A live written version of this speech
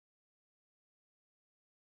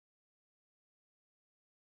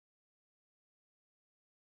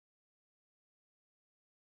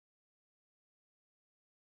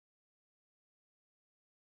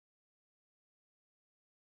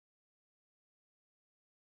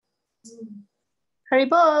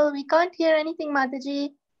Haribol, we can't hear anything,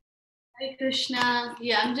 Mataji. Hare Krishna.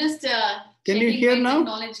 Yeah, I'm just Can you hear now?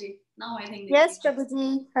 Technology. Now I think. Yes,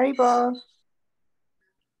 Prabhuji. Haribol.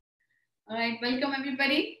 All right, welcome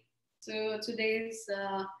everybody to today's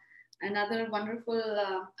another wonderful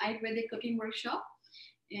Ayurvedic cooking workshop.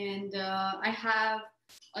 And I have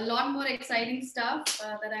a lot more exciting stuff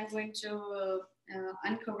that I'm going to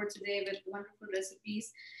uncover today with wonderful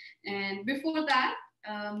recipes. And before that,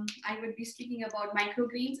 I would be speaking about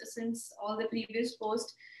microgreens. Since all the previous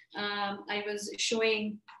posts, I was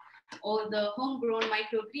showing all the homegrown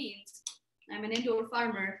microgreens. I'm an indoor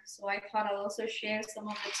farmer, so I thought I'll also share some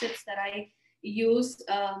of the tips that I use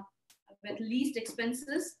with least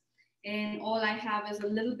expenses. And all I have is a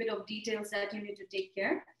little bit of details that you need to take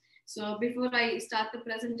care. So before I start the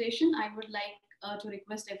presentation, I would like to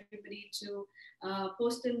request everybody to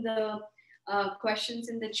post in the questions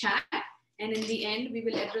in the chat. And in the end, we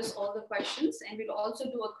will address all the questions. And we'll also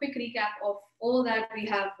do a quick recap of all that we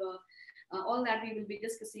have, all that we will be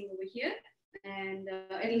discussing over here. And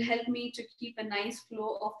it'll help me to keep a nice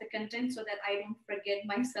flow of the content so that I don't forget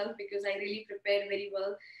myself, because I really prepared very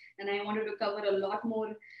well. And I wanted to cover a lot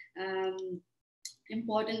more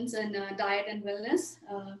importance in diet and wellness.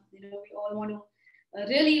 We all want to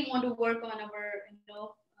really want to work on our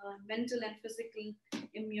mental and physical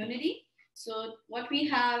immunity. So what we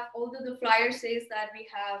have, although the flyer says that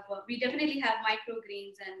we definitely have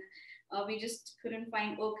microgreens, and we just couldn't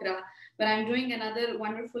find okra, but I'm doing another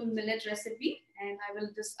wonderful millet recipe, and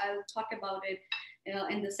I'll talk about it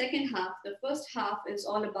in the second half. The first half is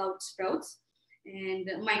all about sprouts and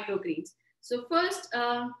microgreens. So first,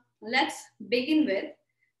 let's begin with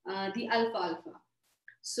the alfalfa.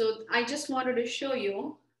 So I just wanted to show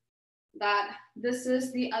you that this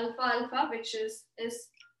is the alfalfa, which is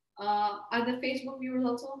are the Facebook viewers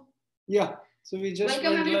also? Yeah. So we just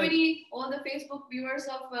welcome everybody, all the Facebook viewers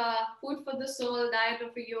of Food for the Soul, Diet of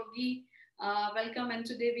a Yogi. Welcome, and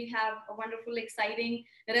today we have a wonderful, exciting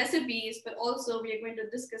recipes, but also we are going to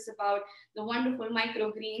discuss about the wonderful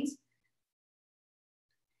microgreens.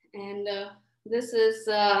 And this is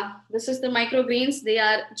the microgreens. They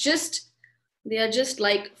are just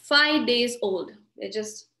like 5 days old. They're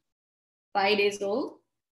just 5 days old,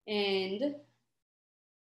 and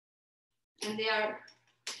they are,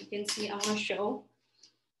 you can see, I want to show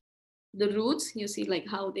the roots. You see like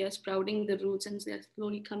how they are sprouting the roots and they're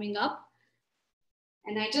slowly coming up.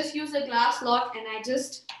 And I just use a glass lot and I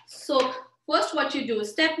just soak. First, what you do is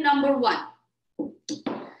step number one.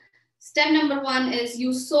 Step number one is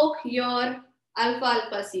you soak your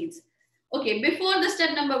alfalfa seeds. Okay, before the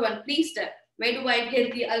step number one, please step. Where do I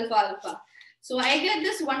get the alfalfa? So I get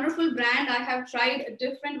this wonderful brand. I have tried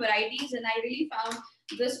different varieties and I really found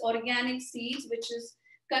this organic seeds, which is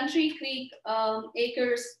Country Creek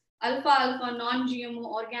Acres alfalfa non-GMO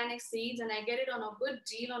organic seeds, and I get it on a good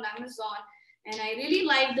deal on Amazon. And I really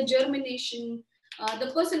like the germination.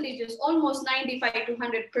 The percentage is almost 95 to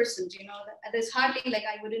 100%. There's hardly, like,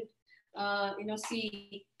 I wouldn't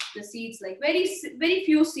see the seeds, like very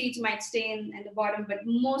few seeds might stay in the bottom, but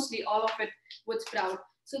mostly all of it would sprout.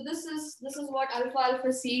 So this is what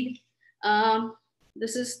alfalfa seed.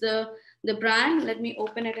 This is the brand. Let me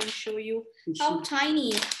open it and show you how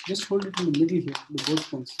tiny. Just hold it in the middle here, the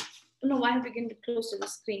both ones. No, I have to get close to the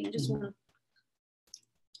screen. I just want to.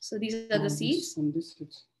 So these are the seeds.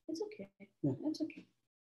 It's okay. Yeah. That's okay.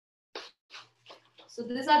 So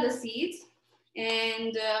these are the seeds.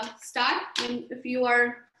 And start, if you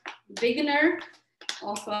are beginner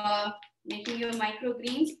of making your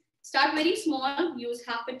microgreens, start very small. Use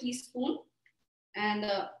half a teaspoon. And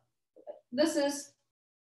this is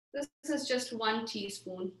just 1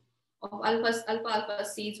 teaspoon of alfalfa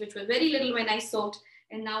seeds, which were very little when I soaked,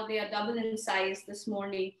 and now they are double in size this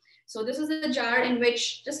morning. So this is a jar in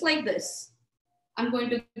which, just like this, I'm going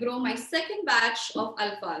to grow my second batch of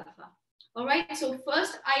alfalfa. All right, so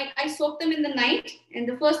first I soak them in the night, and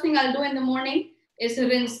the first thing I'll do in the morning is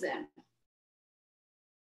rinse them.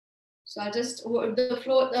 So I'll just,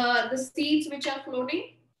 the seeds which are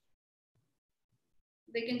floating,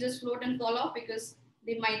 they can just float and fall off because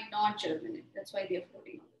they might not germinate. That's why they're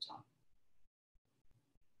floating on the top.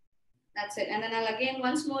 That's it. And then I'll again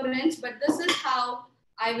once more rinse, but this is how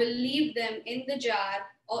I will leave them in the jar.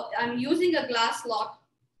 I'm using a glass lock,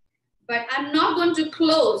 but I'm not going to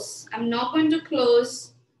close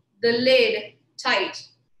the lid tight.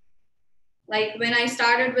 Like when I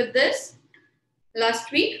started with this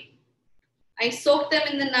last week, I soaked them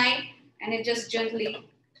in the night and it just gently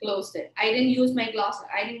closed it. I didn't use my glass,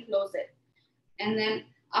 I didn't close it. And then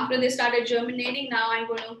after they started germinating, now I'm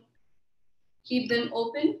going to keep them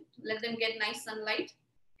open, let them get nice sunlight.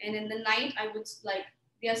 And in the night, I would like,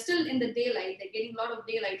 they are still in the daylight. They're getting a lot of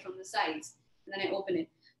daylight from the sides. And then I open it.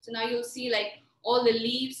 So now you'll see like all the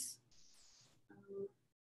leaves.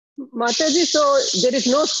 Mataji, so there is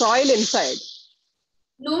no soil inside.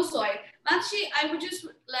 No soil. Actually, I would just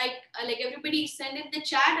like everybody send in the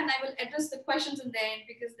chat and I will address the questions in the end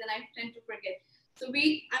because then I tend to forget. So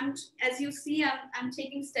as you see, I'm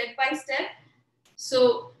taking step by step.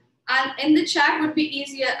 So in the chat would be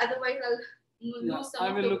easier. Otherwise, I'll lose some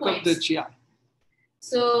of the points. I will look up the chat.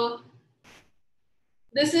 So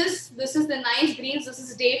this is the nice greens. This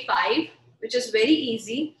is day 5, which is very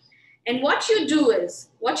easy. And what you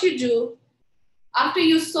do after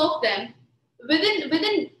you soak them,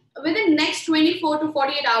 within next 24 to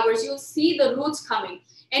 48 hours, you'll see the roots coming.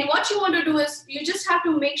 And what you want to do is you just have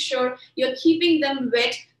to make sure you're keeping them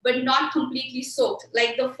wet, but not completely soaked,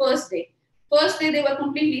 like the first day. First day, they were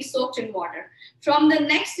completely soaked in water. From the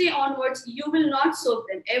next day onwards, you will not soak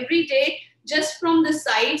them. Every day, just from the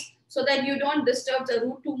sides, so that you don't disturb the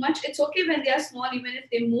root too much. It's okay when they are small, even if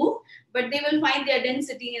they move, but they will find their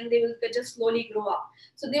density and they will just slowly grow up.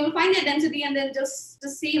 So they will find their density and then just to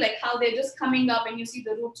see like how they're just coming up and you see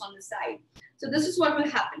the roots on the side. So this is what will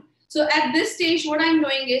happen. So at this stage, what I'm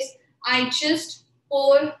doing is I just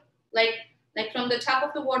pour like from the top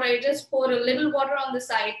of the water, I just pour a little water on the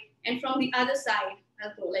side, and from the other side,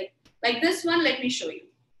 I'll throw like this one. Let me show you.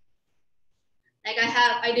 Like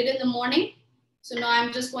I did in the morning. So now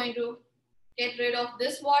I'm just going to get rid of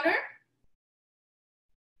this water.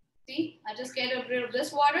 See, I just get rid of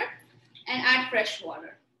this water and add fresh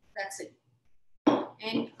water. That's it.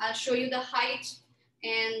 And I'll show you the height.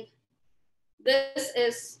 And this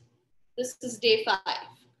is day 5.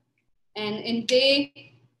 And in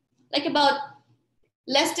day, like about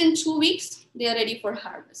less than 2 weeks, they are ready for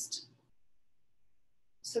harvest.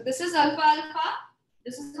 So this is alfalfa.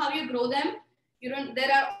 This is how you grow them.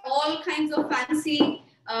 There are all kinds of fancy,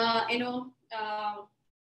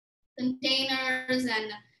 containers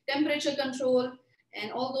and temperature control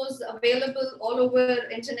and all those available all over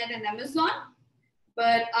internet and Amazon.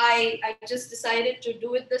 But I just decided to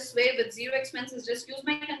do it this way with zero expenses. Just use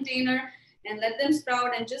my container and let them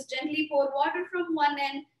sprout and just gently pour water from one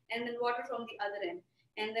end and then water from the other end.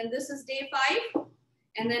 And then this is day 5.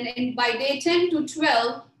 And then by day 10 to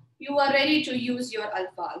 12, you are ready to use your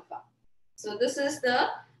alfalfa. So this is the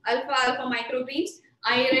alfalfa microgreens.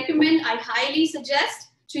 I highly suggest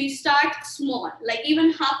to start small, like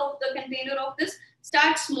even half of the container of this,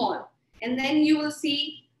 start small. And then you will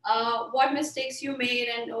see what mistakes you made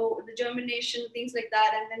and the germination, things like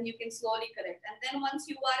that. And then you can slowly correct. And then once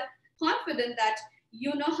you are confident that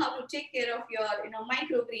you know how to take care of your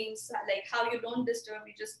microgreens, like how you don't disturb,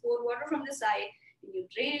 you just pour water from the side and you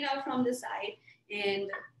drain it out from the side, and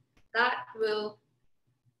that will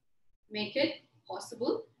make it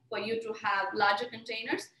possible for you to have larger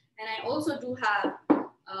containers. And I also do have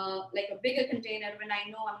like a bigger container when I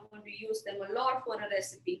know I'm going to use them a lot for a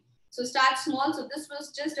recipe. So start small. So this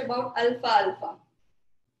was just about alfalfa.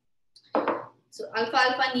 So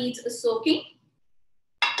alfalfa needs a soaking.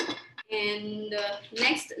 And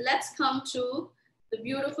next, let's come to the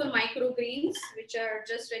beautiful microgreens, which are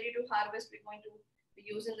just ready to harvest. We're going to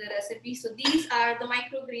use in the recipe. So these are the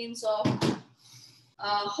microgreens of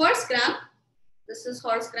horse gram. This is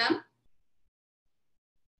horse gram.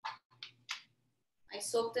 I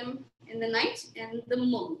soak them in the night. And the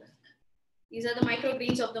mung. These are the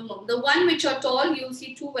microgreens of the mung. The one which are tall, you'll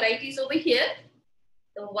see 2 varieties over here.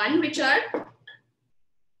 The one which are,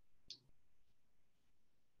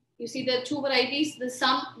 you see the 2 varieties, the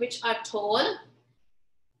some which are tall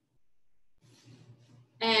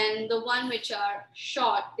and the one which are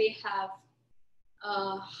short, they have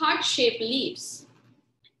heart-shaped leaves.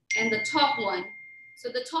 And the top one. So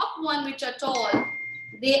the top one which are tall,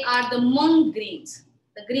 they are the mung greens,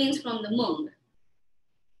 the greens from the mung.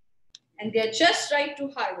 And they're just right to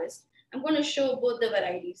harvest. I'm going to show both the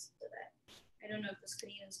varieties so that I don't know if the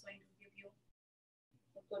screen is going to give you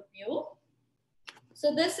a good view.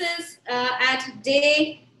 So this is at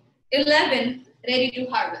day 11, ready to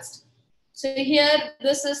harvest. So here,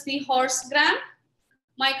 this is the horse gram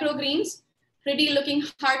microgreens, pretty looking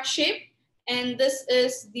heart shape. And this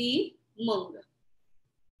is the mung.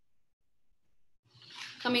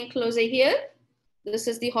 Coming closer here, this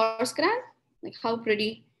is the horse gram, like how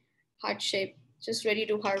pretty, heart shape, just ready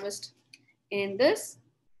to harvest. And this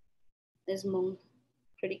is mung,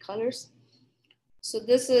 pretty colors. So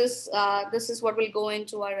this is what will go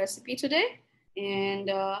into our recipe today. And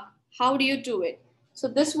how do you do it? So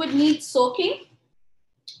this would need soaking.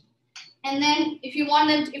 And then if you want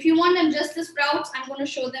them just the sprouts, I'm going to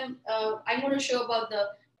show them. I'm going to show about the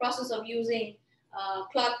process of using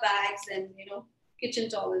cloth bags and, kitchen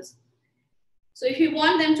towels. So if you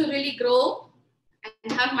want them to really grow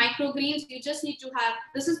and have microgreens, you just need to have,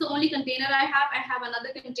 this is the only container I have. I have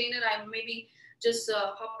another container. I maybe just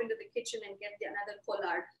hop into the kitchen and get another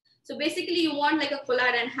collard. So basically you want like a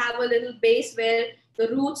collard and have a little base where the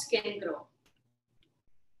roots can grow.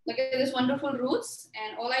 Look at this wonderful roots.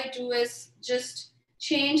 And all I do is just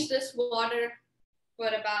change this water for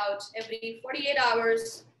about every 48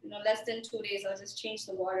 hours, less than 2 days. I'll just change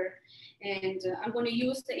the water. And I'm going to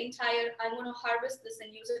use I'm going to harvest this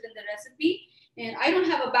and use it in the recipe. And I don't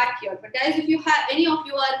have a backyard, but guys, if you have, any of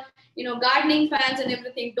you are, gardening fans and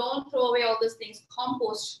everything, don't throw away all these things.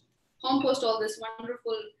 Compost all this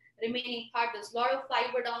wonderful remaining part. There's a lot of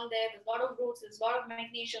fiber down there. There's a lot of roots. There's a lot of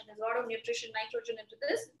magnesium. There's a lot of nutrition, nitrogen into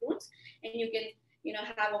this roots, and you can,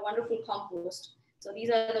 have a wonderful compost. So these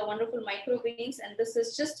are the wonderful microgreens, and this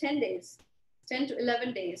is just 10 days, 10 to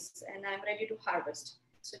 11 days, and I'm ready to harvest.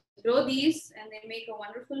 So grow these, and they make a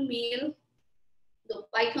wonderful meal. The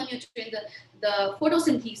phytonutrient, the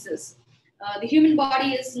photosynthesis. The human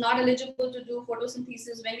body is not eligible to do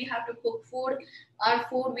photosynthesis. When we have to cook food, our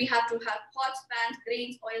food, we have to have pots, pans,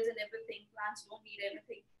 grains, oils, and everything. Plants don't need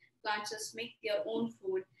anything. Plants just make their own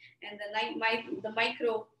food. And the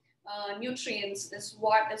micro nutrients is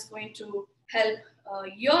what is going to help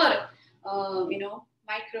your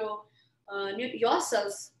your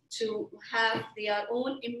cells to have their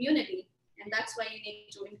own immunity. And that's why you need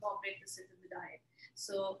to incorporate this into the diet.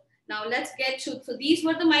 So now let's get to, so these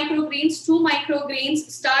were the microgreens, 2 microgreens.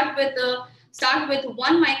 Start with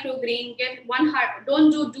one microgreen, get one heart.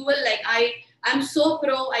 Don't do dual. Like I'm so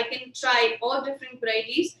pro, I can try all different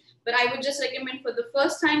varieties, but I would just recommend for the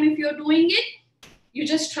first time, if you're doing it, you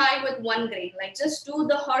just try with 1 grain. Like just do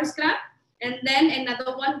the horse crab, and then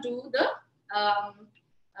another one do the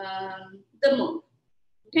mung.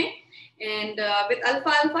 Okay, and with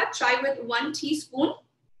alfalfa, try with 1 teaspoon.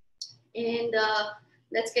 And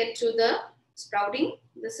let's get to the sprouting.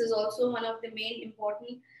 This is also one of the main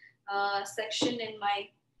important section in my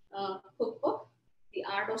cookbook, the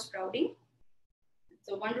art of sprouting. It's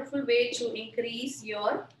a wonderful way to increase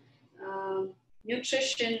your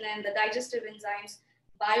nutrition and the digestive enzymes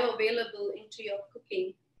bioavailable into your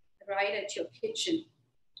cooking right at your kitchen.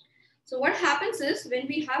 So what happens is when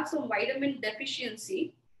we have some vitamin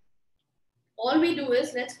deficiency, all we do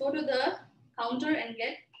is let's go to the counter and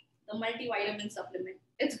get the multivitamin supplement.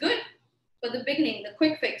 It's good for the beginning, the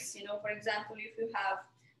quick fix. For example, if you have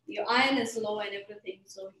your iron is low and everything,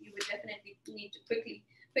 so you would definitely need to quickly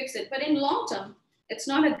fix it. But in long term, it's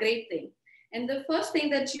not a great thing. And the first thing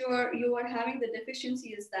that you are having the deficiency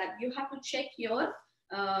is that you have to check your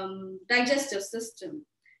digestive system,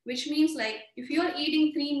 which means like if you are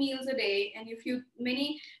eating 3 meals a day, and if you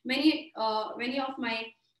many of my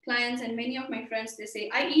clients and many of my friends, they say,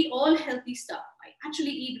 I eat all healthy stuff. I actually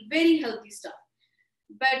eat very healthy stuff,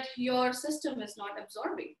 but your system is not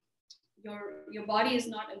absorbing. Your body is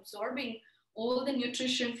not absorbing all the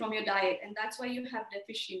nutrition from your diet. And that's why you have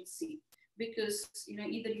deficiency, because,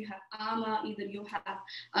 either you have AMA, either you have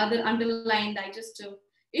other underlying digestive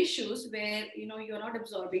issues where, you're not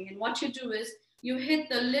absorbing. And what you do is you hit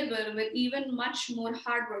the liver with even much more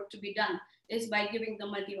hard work to be done, is by giving the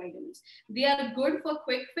multivitamins. They are good for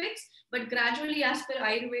quick fix, but gradually, as per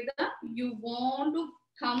Ayurveda, you want to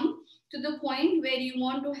come to the point where you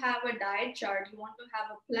want to have a diet chart. You want to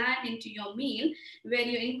have a plan into your meal where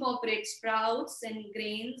you incorporate sprouts and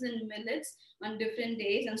grains and millets on different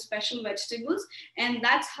days and special vegetables. And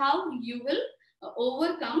that's how you will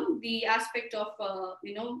overcome the aspect of,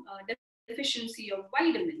 deficiency of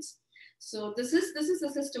vitamins. So this is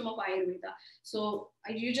the system of Ayurveda. So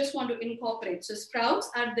you just want to incorporate. So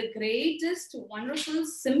sprouts are the greatest, wonderful,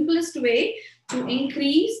 simplest way to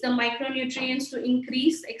increase the micronutrients, to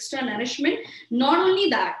increase extra nourishment. Not only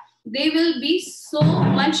that, they will be so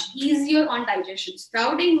much easier on digestion.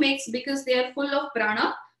 Sprouting makes, because they are full of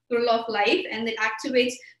prana, full of life, and it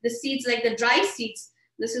activates the seeds, like the dry seeds.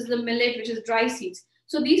 This is the millet, which is dry seeds.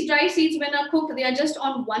 So these dry seeds, when are cooked, they are just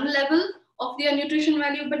on one level of their nutrition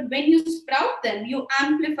value, but when you sprout them, you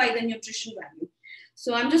amplify the nutrition value.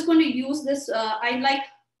 So I'm just going to use this. I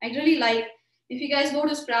really like, if you guys go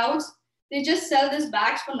to Sprouts, they just sell these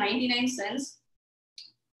bags for 99 cents.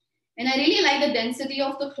 And I really like the density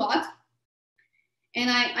of the cloth. And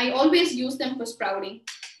I always use them for sprouting.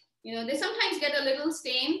 They sometimes get a little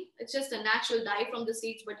stain. It's just a natural dye from the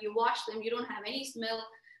seeds, but you wash them, you don't have any smell.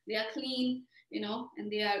 They are clean. And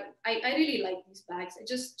they are, I really like these bags.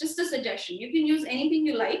 Just a suggestion. You can use anything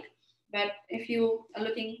you like, but if you are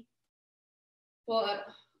looking for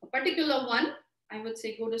a particular one, I would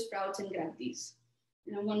say go to Sprouts and grab these.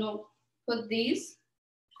 And I'm going to put these.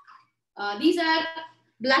 These are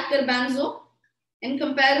black garbanzo. In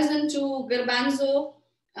comparison to garbanzo,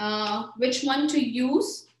 which one to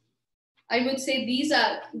use? I would say these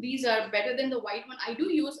are better than the white one. I do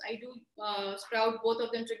sprout both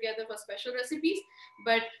of them together for special recipes.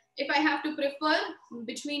 But if I have to prefer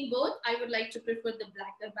between both, I would like to prefer the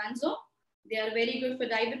black garbanzo. They are very good for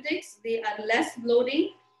diabetics. They are less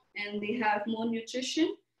bloating and they have more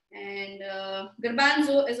nutrition. And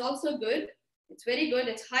garbanzo is also good. It's very good.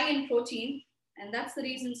 It's high in protein. And that's the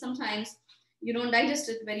reason sometimes you don't digest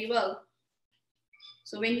it very well.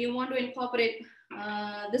 So when you want to incorporate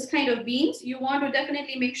this kind of beans, you want to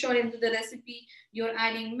definitely make sure into the recipe you're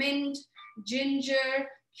adding mint, ginger,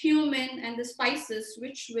 cumin, and the spices,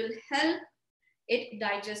 which will help it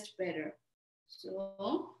digest better.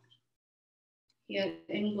 So here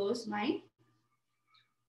in goes my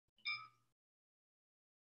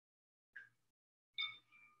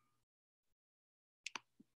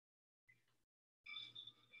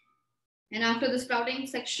and after the sprouting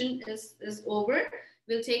section is over,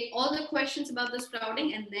 we'll take all the questions about the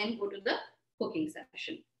sprouting and then go to the cooking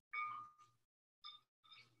section.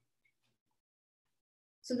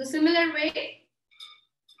 So the similar way,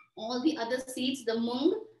 all the other seeds, the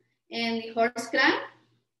mung and the horse gram,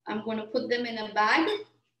 I'm going to put them in a bag.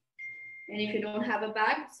 And if you don't have a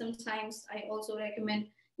bag, sometimes I also recommend,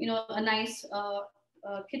 a nice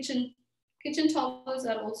kitchen towels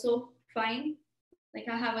are also fine. Like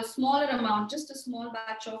I have a smaller amount, just a small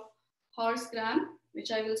batch of horse gram, which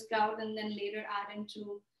I will sprout and then later add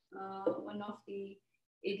into one of the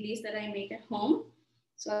idlis that I make at home.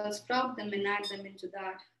 So I'll sprout them and add them into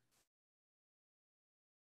that.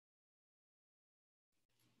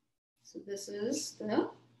 So this is the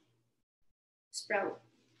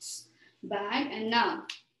sprouts bag. And now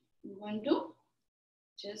I'm going to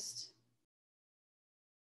just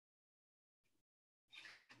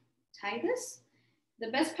tie this.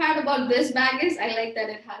 The best part about this bag is I like that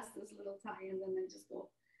it has this little tie and then I just go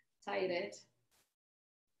tie it.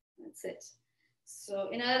 That's it. So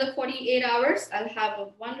in another 48 hours, I'll have a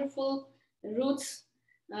wonderful roots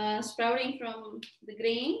sprouting from the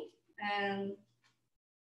grain and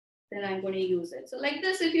then I'm going to use it. So like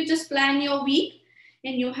this, if you just plan your week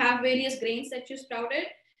and you have various grains that you sprouted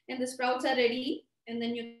and the sprouts are ready and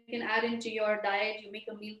then you can add into your diet, you make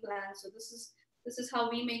a meal plan. So this is how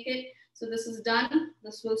we make it. So this is done.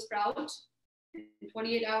 This will sprout in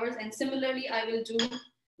 48 hours. And similarly, I will do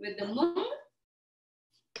with the mung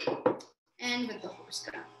and with the horse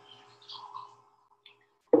gram.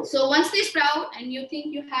 So once they sprout and you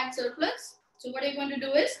think you had surplus, so what you're going to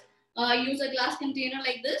do is use a glass container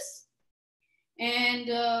like this. And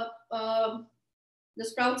the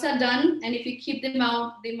sprouts are done. And if you keep them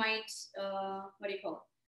out, they might,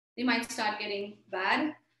 they might start getting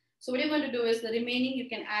bad. So what you're going to do is the remaining, you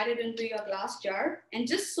can add it into your glass jar and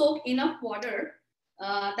just soak enough water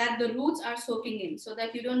that the roots are soaking in so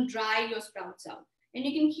that you don't dry your sprouts out. And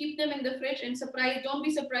you can keep them in the fridge and don't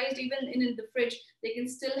be surprised, even in the fridge, they can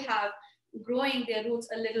still have growing their roots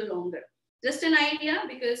a little longer. Just an idea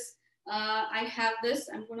because I have this,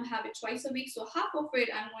 I'm going to have it twice a week. So half of it,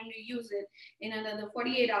 I'm going to use it in another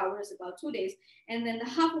 48 hours, about 2 days. And then the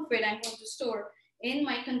half of it, I'm going to store in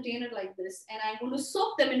my container like this, and I'm going to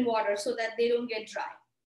soak them in water so that they don't get dry.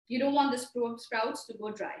 You don't want the sprouts to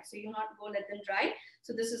go dry, so you're not going to let them dry.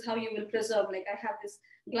 So this is how you will preserve. Like I have this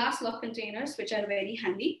glass lock containers, which are very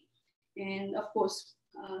handy. And of course,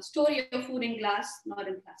 store your food in glass, not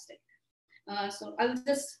in plastic. So I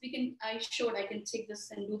can take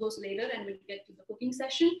this and do those later and we'll get to the cooking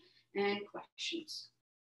session and questions.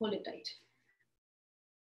 Hold it tight.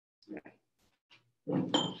 All right.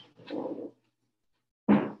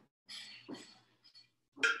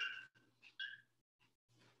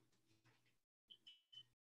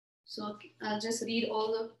 So I'll just read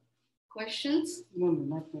all the questions. No,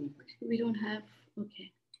 not one. We don't have,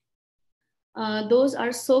 okay. Those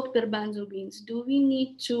are soaked garbanzo beans. Do we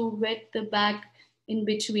need to wet the bag in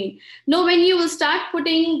between? No, when you will start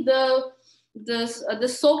putting the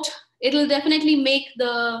soaked, it'll definitely make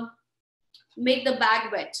the bag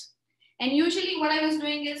wet. And usually what I was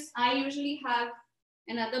doing is I usually have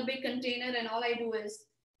another big container and all I do is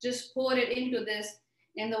just pour it into this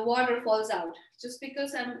and the water falls out. Just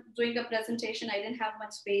because I'm doing a presentation, I didn't have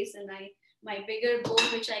much space and my bigger bowl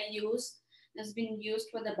which I use has been used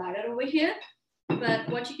for the batter over here. But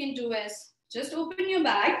what you can do is just open your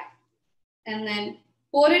bag and then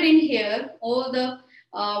pour it in here. All the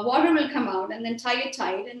water will come out and then tie it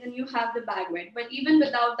tight and then you have the bag wet. But even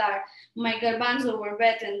without that, my garbanzo were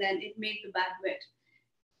wet and then it made the bag wet.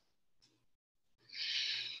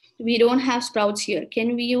 We don't have sprouts here.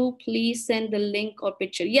 Can you please send the link or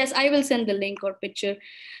picture? Yes, I will send the link or picture.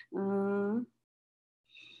 Can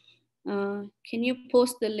you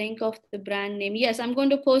post the link of the brand name? Yes, I'm going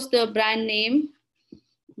to post the brand name.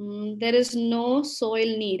 There is no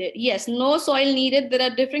soil needed. Yes, no soil needed. There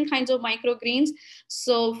are different kinds of microgreens.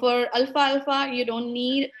 So for alfalfa, you don't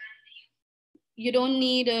need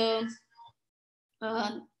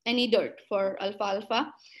any dirt for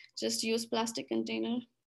alfalfa. Just use plastic container.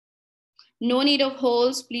 No need of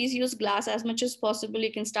holes. Please use glass as much as possible.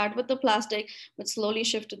 You can start with the plastic, but slowly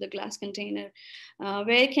shift to the glass container.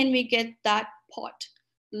 Where can we get that pot?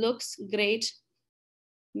 Looks great.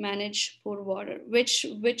 Manage pour water. Which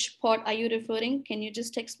pot are you referring? Can you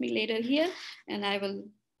just text me later here and I will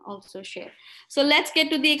also share. So let's get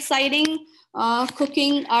to the exciting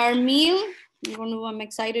cooking our meal. I'm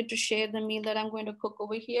excited to share the meal that I'm going to cook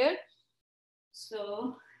over here.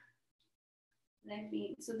 So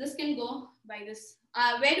so this can go by this.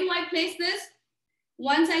 Where do I place this?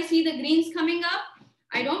 Once I see the greens coming up,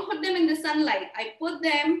 I don't put them in the sunlight. I put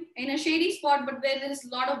them in a shady spot, but where there is a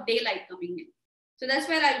lot of daylight coming in. So that's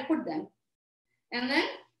where I'll put them. And then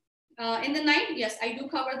in the night, yes, I do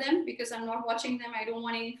cover them because I'm not watching them. I don't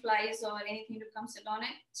want any flies or anything to come sit on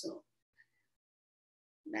it. So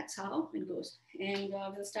that's how it goes. And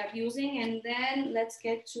we'll start using, and then let's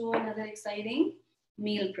get to another exciting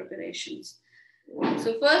meal preparations.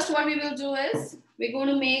 So first what we will do is we're going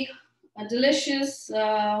to make a delicious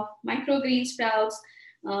microgreen sprouts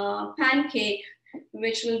pancake,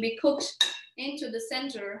 which will be cooked into the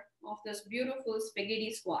center of this beautiful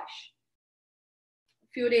spaghetti squash. A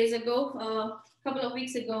few days ago, a couple of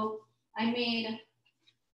weeks ago, I made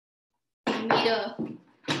a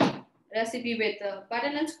recipe with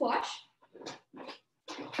butternut squash.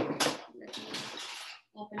 Let me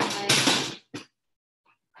open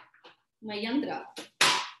my yantra,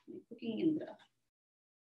 my cooking yantra.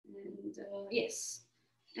 And yes,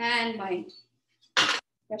 and my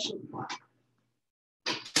special pot.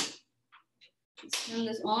 Let's turn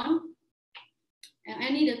this on. And I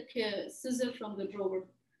need a scissor from the drawer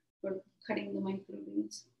for cutting the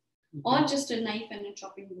microgreens, or just a knife and a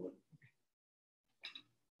chopping board.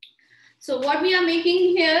 So what we are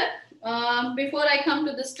making here, before I come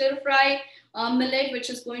to the stir fry millet,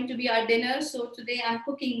 which is going to be our dinner. So today I'm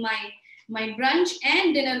cooking my brunch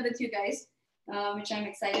and dinner with you guys, which I'm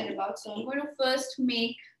excited about. So I'm going to first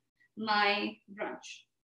make my brunch.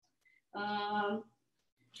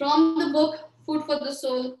 From the book, Food for the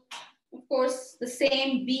Soul, of course, the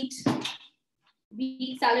same beet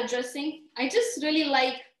salad dressing. I just really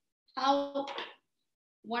like how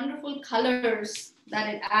wonderful colors that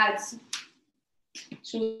it adds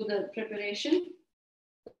to the preparation.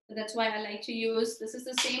 That's why I like to use, this is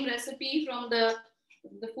the same recipe from the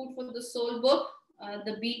Food for the Soul book,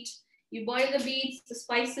 the beet. You boil the beets, the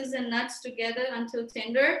spices and nuts together until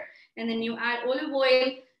tender, and then you add olive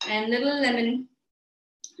oil and little lemon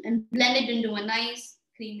and blend it into a nice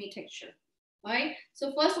creamy texture. All right,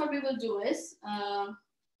 so first what we will do is, my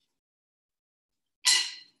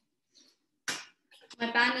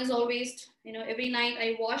pan is always, every night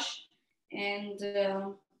I wash, and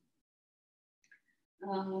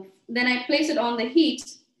then I place it on the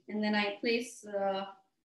heat, and then I place,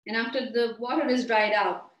 and after the water is dried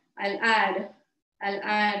out, I'll add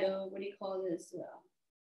what do you call this?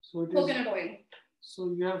 Coconut oil.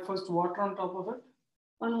 So you have first water on top of it?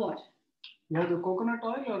 On what? You have the coconut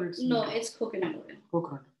oil, or it's? No, it's coconut oil.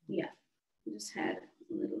 Coconut. Yeah, just had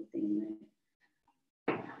a little thing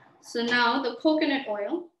there. So now the coconut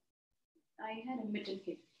oil, I had a mitten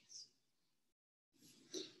here.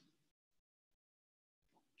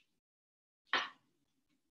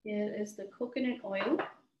 Here is the coconut oil,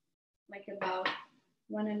 like about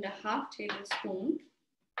 1.5 tablespoons.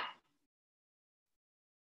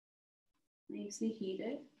 Nicely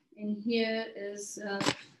heated. And here is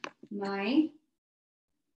my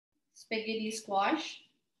spaghetti squash.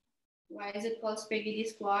 Why is it called spaghetti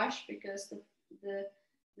squash? Because the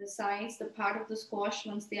sides, the part of the squash,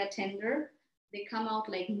 once they are tender, they come out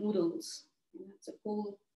like noodles. It's a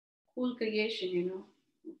cool creation, of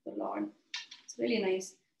the Lord. It's really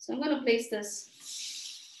nice. So I'm going to place this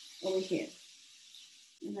over here,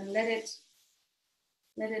 and then let it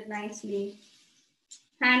nicely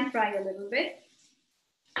pan fry a little bit.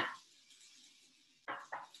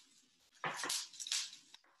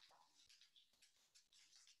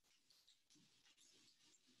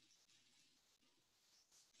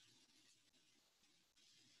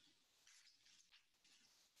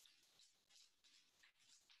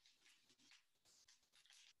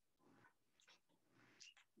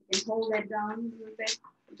 You can hold that down a little bit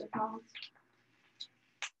with the tongs.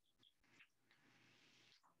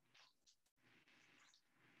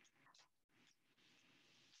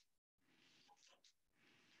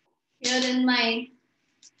 Here in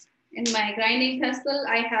my grinding pestle,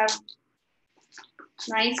 I have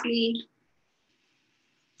nicely,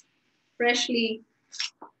 freshly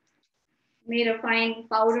made a fine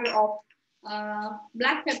powder of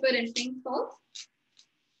black pepper and pink salt.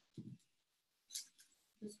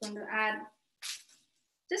 Just going to add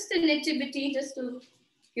just a nitty bitty just to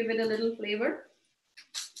give it a little flavor.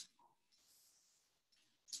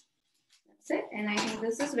 That's it. And I think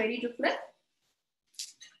this is ready to flip.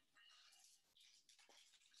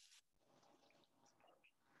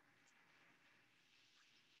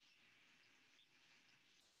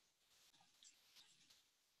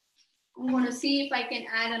 I'm going to see if I can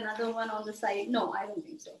add another one on the side. No, I don't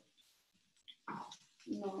think so.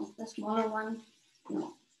 No, the smaller one,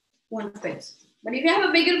 no, won't fit. But if you have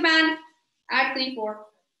a bigger pan, add 3, 4.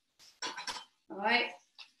 All right.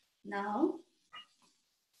 Now,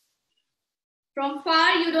 from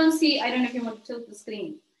far you don't see, I don't know if you want to tilt the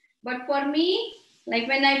screen, but for me, like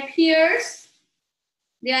when I pierce,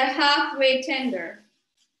 they are halfway tender.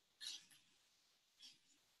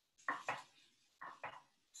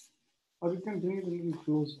 Or you can bring it a little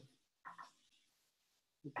closer.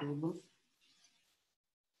 The table.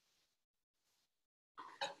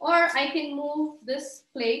 Or I can move this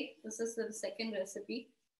plate, this is the second recipe,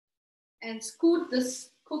 and scoot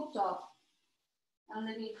this cooktop a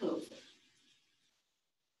little closer.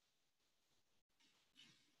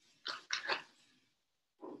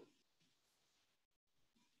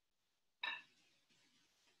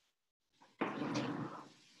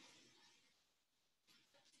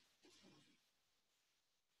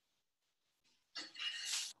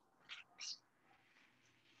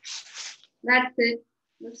 That's it.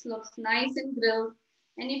 This looks nice and grilled.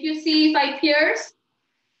 And if you see, if I pierce,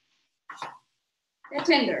 they're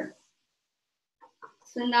tender.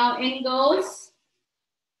 So now in goes.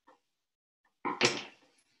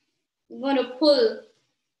 I'm going to pull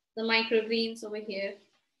the microgreens over here.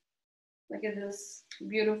 Look at this,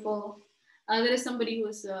 beautiful. There is somebody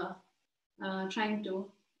who's trying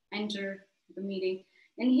to enter the meeting.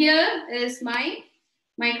 And here is my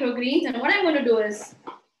microgreens. And what I'm going to do is,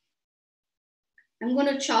 I'm going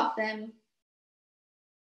to chop them.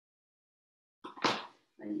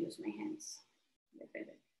 I'll use my hands.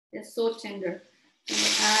 They're so tender. I'm going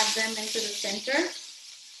to add them into the center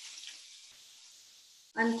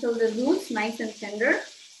until the roots nice and tender.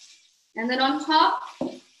 And then on top,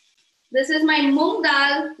 this is my moong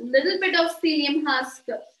dal, little bit of psyllium husk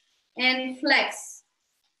and flex.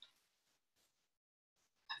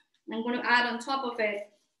 I'm going to add on top of it.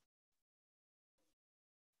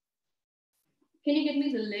 Can you get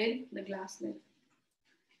me the lid, the glass lid?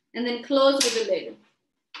 And then close with the lid.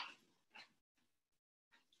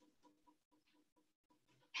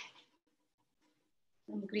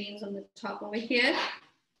 Some greens on the top over here.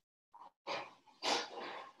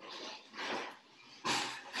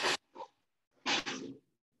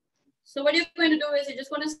 So what you're going to do is you're just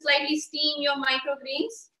going to slightly steam your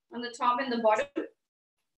microgreens on the top and the bottom.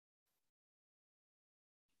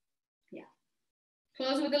 Yeah.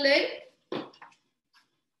 Close with the lid.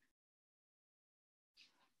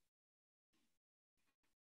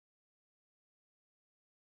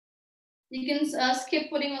 You can skip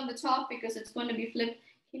putting on the top because it's going to be flipped.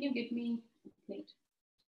 Can you give me a plate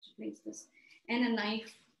to place this? And a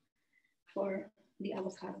knife for the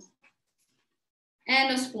avocado.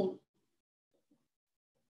 And a spoon.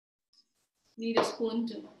 Need a spoon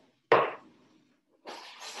too.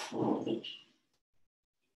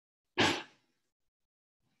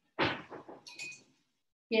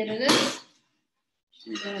 Here it is.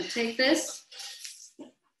 I'm going to take this.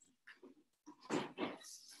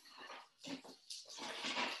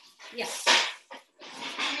 Yeah,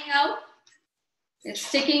 coming out. It's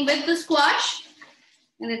sticking with the squash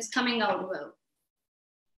and it's coming out well.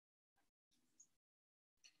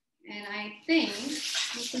 And I think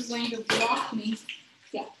this is going to block me.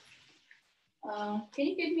 Yeah. Can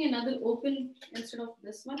you give me another open instead of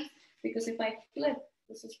this one? Because if I flip,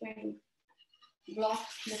 this is going to block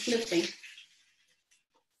the flipping.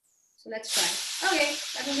 So let's try. Okay,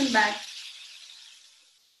 that wasn't bad.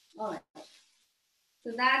 All right.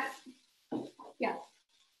 So that, yeah.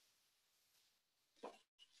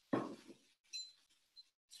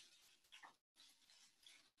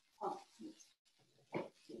 Oh.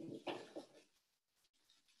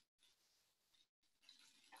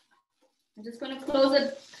 I'm just going to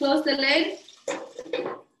close the lid.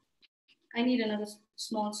 I need another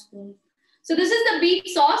small spoon. So this is the beet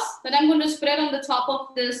sauce that I'm going to spread on the top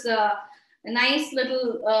of this nice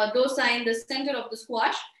little dosa in the center of the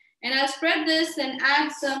squash. And I'll spread this and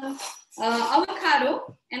add some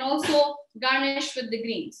avocado and also garnish with the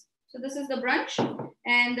greens. So this is the brunch.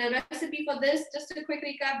 And the recipe for this, just a quick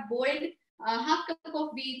recap: boiled half cup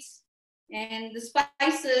of beets, and the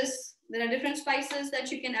spices. There are different spices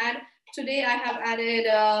that you can add. Today I have added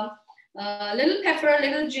little pepper,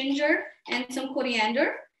 little ginger, and some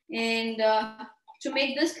coriander. And to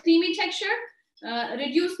make this creamy texture,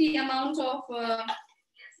 reduce the amount of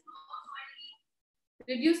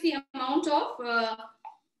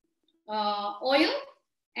oil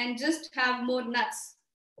and just have more nuts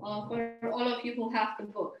for all of you who have to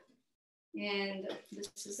cook. And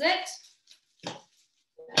this is it.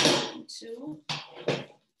 1, 2.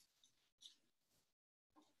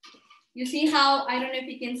 You see how, I don't know if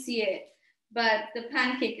you can see it, but the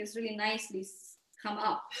pancake is really nicely come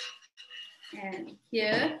up. And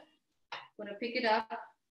here, I'm gonna pick it up,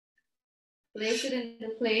 place it in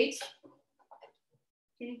the plate.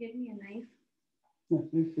 Can you give me a knife? Yeah,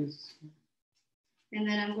 and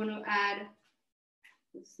then I'm going to add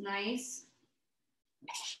this nice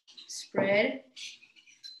spread.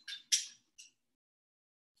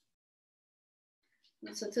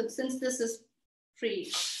 So since this is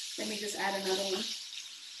free, let me just add another one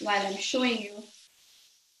while I'm showing you.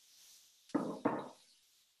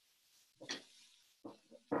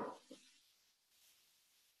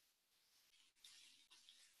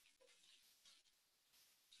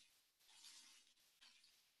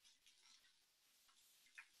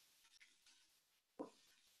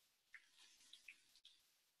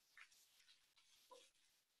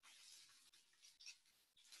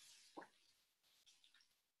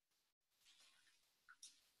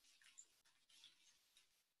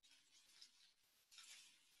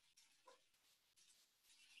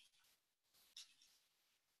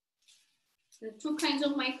 There are two kinds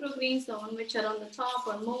of microgreens, the one which are on the top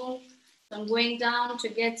or move. So I'm going down to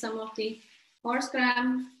get some of the horse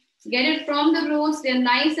gram. Get it from the roots. They're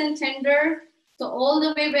nice and tender. So all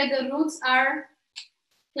the way where the roots are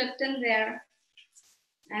clipped in there.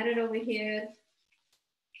 Add it over here.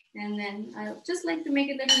 And then I just like to make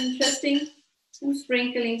it a little interesting. I'm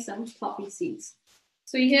sprinkling some poppy seeds.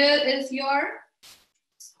 So here is your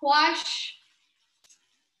squash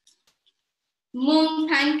moong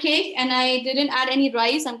pancake, and I didn't add any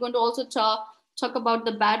rice. I'm going to also talk about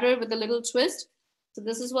the batter with a little twist. So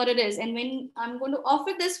this is what it is. And when I'm going to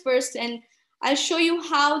offer this first, and I'll show you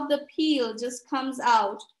how the peel just comes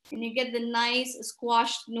out and you get the nice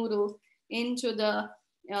squashed noodle into the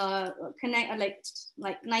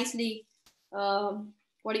like nicely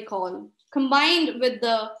combined with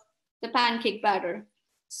the pancake batter.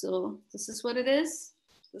 So this is what it is.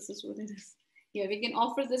 This is what it is. Yeah, we can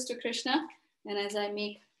offer this to Krishna. And as I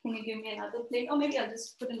make, can you give me another plate? Or maybe I'll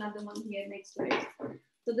just put another one here next to it.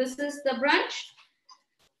 So this is the brunch.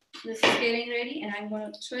 This is getting ready, and I'm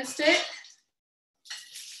going to twist it.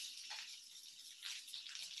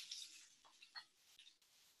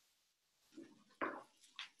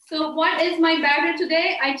 So what is my batter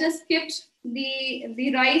today? I just skipped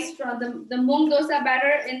the rice from the moong dosa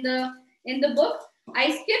batter in the book.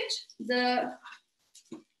 I skipped the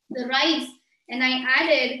rice, and I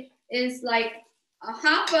added is like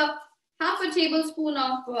half a tablespoon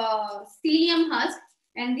of psyllium husk,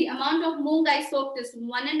 and the amount of moong I soaked is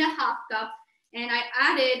 1.5 cup, and I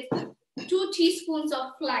added 2 teaspoons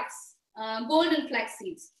of flax, golden flax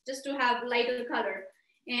seeds, just to have lighter color,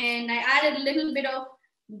 and I added a little bit of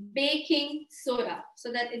baking soda so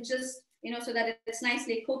that it just so that it's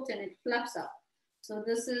nicely cooked and it fluffs up. So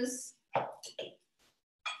this is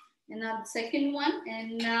another second one,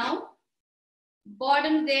 and now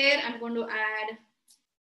bottom there, I'm going to add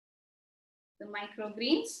the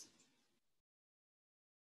microgreens.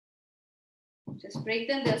 Just break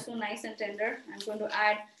them, they're so nice and tender. I'm going to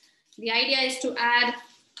add, the idea is to add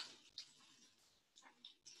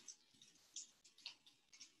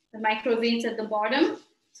the microgreens at the bottom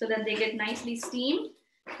so that they get nicely steamed.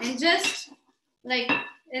 And just like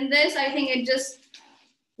in this, I think it just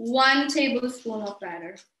 1 tablespoon of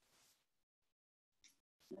batter.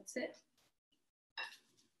 That's it.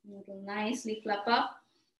 It will nicely fluff up,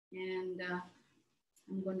 and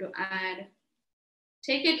I'm going to add,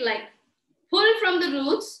 take it like, pull from the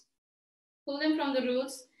roots, pull them from the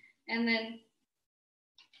roots, and then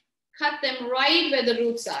cut them right where the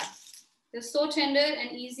roots are. They're so tender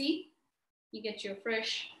and easy. You get your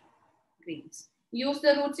fresh greens. Use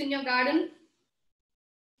the roots in your garden.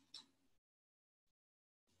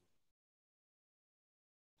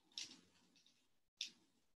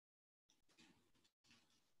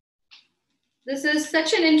 This is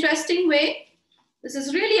such an interesting way. This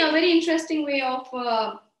is really a very interesting way of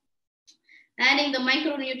adding the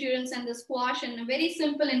micronutrients and the squash in a very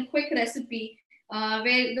simple and quick recipe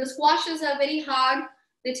where the squashes are very hard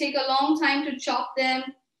They take a long time to chop them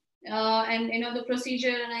and the procedure.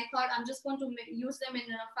 And I thought I'm just going to use them in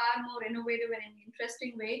a far more innovative and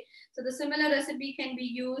interesting way. So the similar recipe can be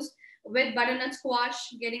used with butternut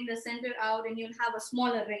squash, getting the center out, and you'll have a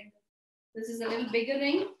smaller ring. This is a little bigger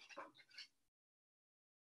ring.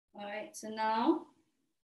 All right, so now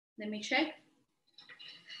let me check.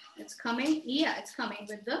 It's coming. Yeah, it's coming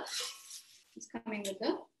with the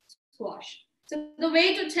squash. So the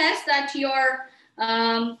way to test that your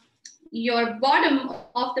bottom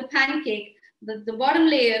of the pancake, the bottom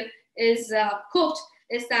layer is cooked,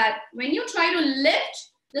 is that when you try to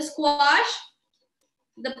lift the squash,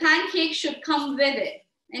 the pancake should come with it.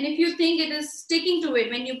 And if you think it is sticking to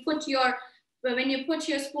it when you put your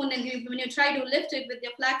spoon and when you try to lift it with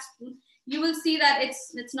your flat spoon, you will see that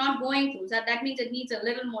it's not going through. That means it needs a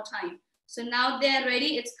little more time. So now they're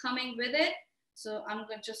ready. It's coming with it. So I'm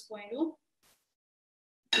just going to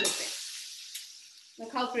flip it.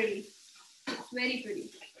 Look how pretty. It's very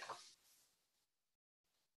pretty.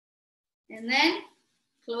 And then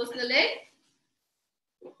close the lid.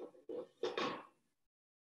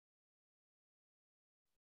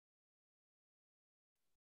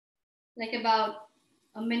 Like about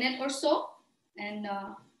a minute or so, and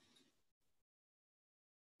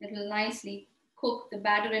it will nicely cook the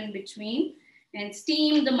batter in between and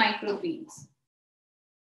steam the microgreens.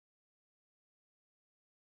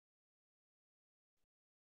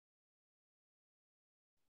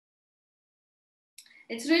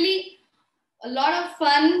 It's really a lot of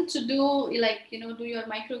fun to do, do your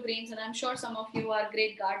microgreens, and I'm sure some of you are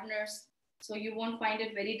great gardeners, so you won't find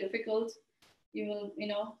it very difficult. You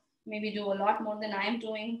will, maybe do a lot more than I am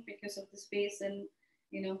doing because of the space and,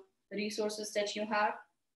 the resources that you have.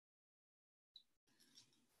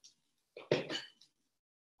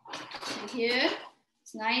 So here,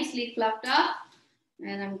 it's nicely fluffed up,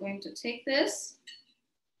 and I'm going to take this,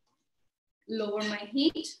 lower my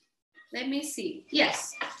heat. Let me see.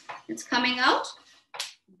 Yes, it's coming out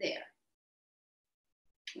there.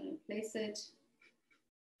 I'm going to place it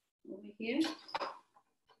over here.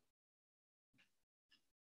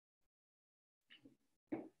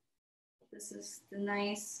 This is the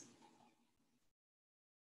nice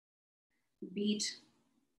beet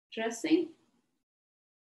dressing.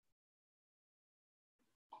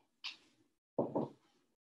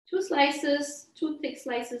 2 thick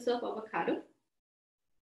slices of avocado.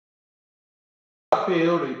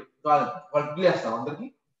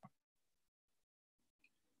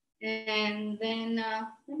 And then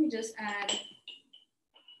let me just add,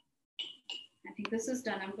 I think this is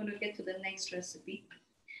done. I'm going to get to the next recipe,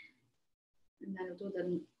 and then I'll do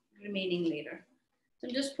the remaining later. So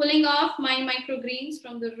I'm just pulling off my microgreens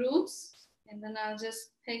from the roots, and then I'll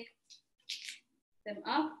just pick them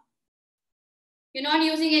up. You're not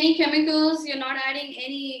using any chemicals. You're not adding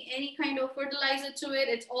any kind of fertilizer to it.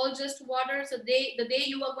 It's all just water. So the day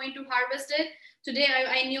you are going to harvest it, today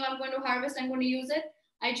I knew I'm going to harvest, I'm going to use it.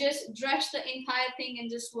 I just dredged the entire thing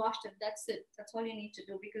and just washed it. That's it. That's all you need to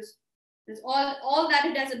do, because there's all that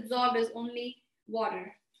it has absorbed is only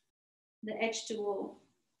water, the H2O.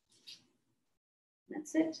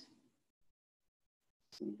 That's it.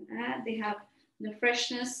 So they have the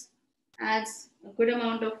freshness, adds a good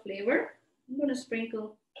amount of flavor. I'm going to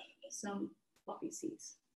sprinkle some poppy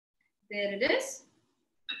seeds. There it is.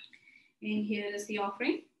 And here is the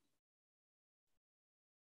offering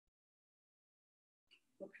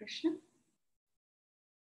for Krishna.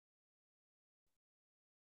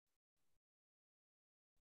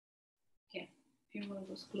 Okay, a few more of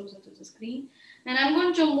those closer to the screen. And I'm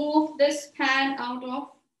going to move this pan out of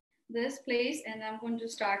this place, and I'm going to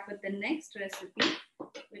start with the next recipe,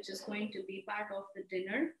 which is going to be part of the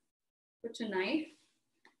dinner for tonight.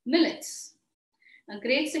 Millets. A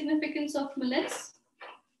great significance of millets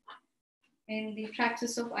in the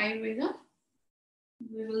practice of Ayurveda.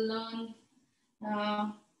 We will learn.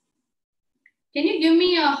 Can you give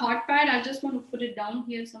me a hot pad? I just want to put it down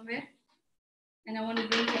here somewhere, and I want to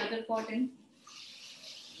bring the other pot in.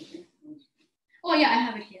 Okay. Oh yeah, I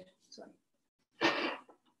have it here. Sorry. I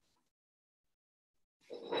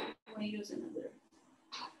want to use another.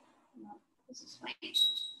 No, this is fine.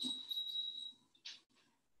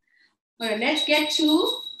 All right, let's get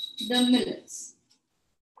to the millets.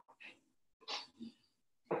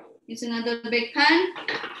 Use another big pan,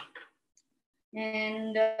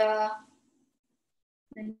 and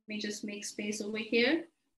let me just make space over here.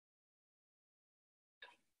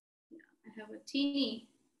 I have a teeny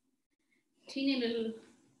little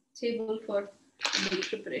table for meal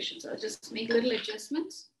preparation, so I'll just make little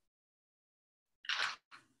adjustments.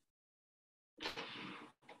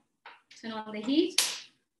 Turn on the heat.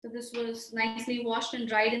 So this was nicely washed and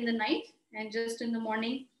dried in the night, and just in the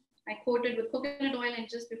morning, I coated with coconut oil, and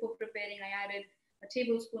just before preparing, I added a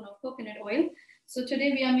tablespoon of coconut oil. So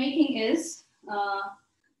today we are making is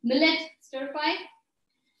millet stir fry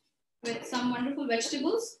with some wonderful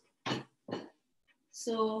vegetables.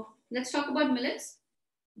 So let's talk about millets.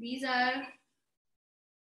 These are,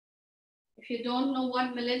 if you don't know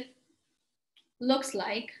what millet looks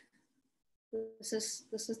like, this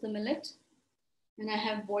is the millet, and I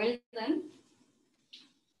have boiled them.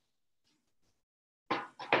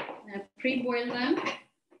 I pre-boiled them.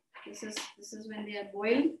 This is when they are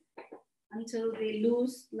boiled until they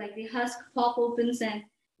lose, like the husk pop opens and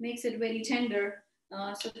makes it very tender.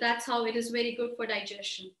 So that's how it is very good for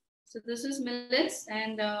digestion. So this is millets,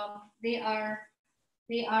 and they are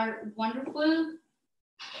wonderful.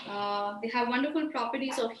 They have wonderful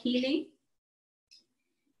properties of healing,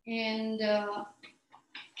 and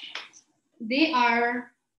they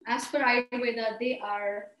are, as per Ayurveda, they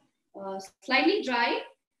are slightly dry,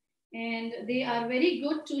 and they are very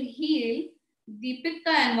good to heal the pitta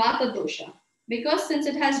and vata dosha, because since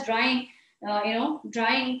it has drying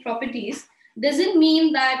properties, doesn't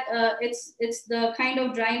mean that it's the kind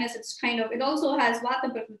of dryness. It also has vata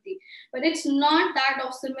prakriti, but it's not that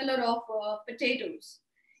of similar of potatoes.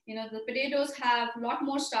 The potatoes have a lot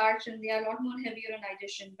more starch and they are a lot more heavier on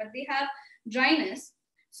digestion, but they have dryness.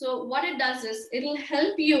 So what it does is it'll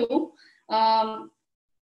help you,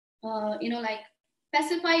 like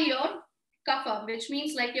pacify your kapha, which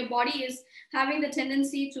means like your body is having the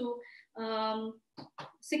tendency to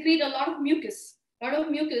secrete a lot of mucus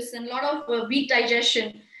and a lot of weak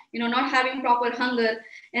digestion, not having proper hunger,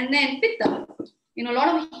 and then pitta, a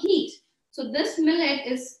lot of heat. So this millet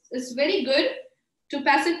is very good to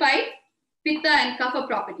pacify pitta and kapha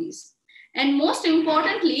properties. And most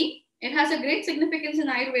importantly, it has a great significance in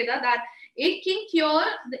Ayurveda that it can cure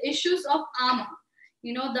the issues of ama.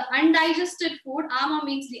 The undigested food. Ama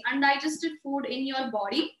means the undigested food in your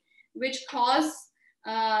body, which cause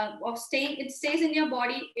it stays in your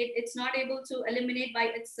body. It's not able to eliminate by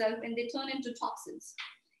itself, and they turn into toxins.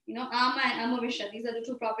 Ama and amavisha, these are the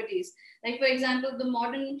two properties. Like, for example, the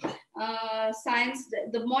modern science,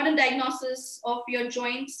 the modern diagnosis of your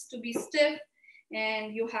joints to be stiff,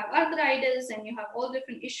 and you have arthritis, and you have all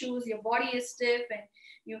different issues. Your body is stiff, and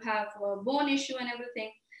you have a bone issue and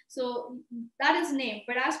everything. So that is named.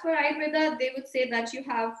 But as per Ayurveda, they would say that you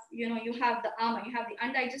have the ama, you have the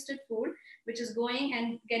undigested food, which is going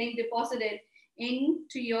and getting deposited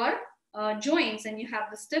into your joints, and you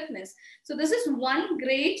have the stiffness. So this is one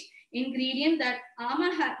great ingredient that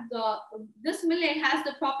this millet has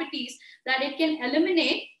the properties that it can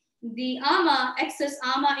eliminate the excess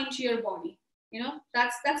ama into your body.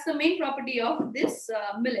 That's the main property of this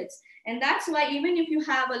millets. And that's why even if you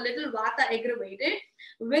have a little vata aggravated,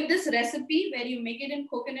 with this recipe where you make it in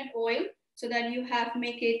coconut oil, so that you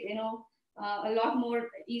make it a lot more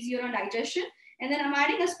easier on digestion. And then I'm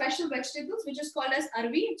adding a special vegetables which is called as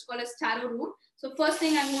arvi. It's called as taro root. So first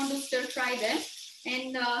thing I'm going to stir fry them,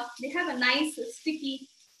 and they have a nice sticky,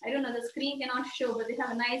 I don't know, the screen cannot show, but they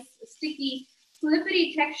have a nice sticky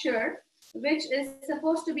slippery texture, which is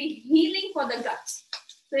supposed to be healing for the guts.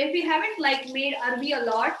 So if you haven't made arvi a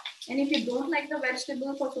lot, and if you don't like the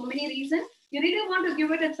vegetable for so many reasons, you really want to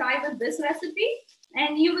give it a try with this recipe,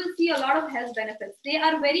 and you will see a lot of health benefits. They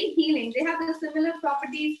are very healing. They have the similar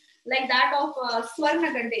properties like that of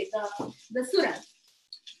Swarnagande, the suran.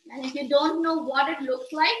 And if you don't know what it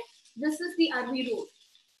looks like, this is the arvi root.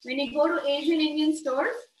 When you go to Asian Indian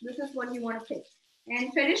stores, this is what you want to pick.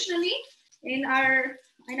 And traditionally, in our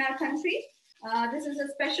country, this is a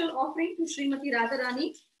special offering to Srimati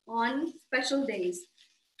Radharani on special days.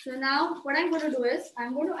 So now what I'm going to do is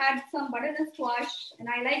I'm going to add some butternut squash, and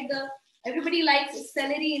everybody likes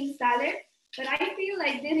celery in salad, but I feel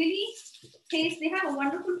like they have a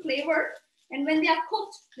wonderful flavor, and when they are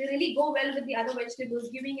cooked, they really go well with the other vegetables,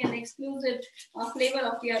 giving an exclusive flavor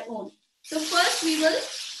of their own. So first we will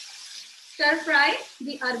stir fry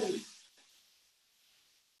the arvi.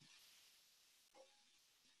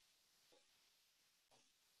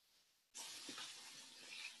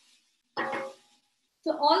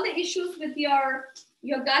 So all the issues with your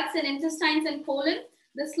guts and intestines and colon,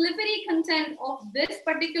 the slippery content of this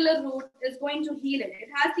particular root is going to heal it. It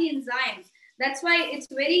has the enzymes. That's why it's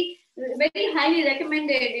very, very highly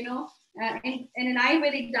recommended, in an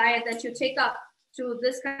Ayurvedic diet, that you take up to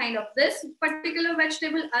this particular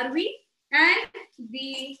vegetable, arvi, and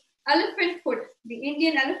the elephant foot, the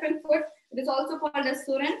Indian elephant foot. It is also called as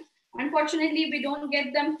suran. Unfortunately, we don't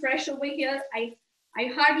get them fresh over here. I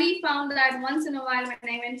hardly found that once in a while when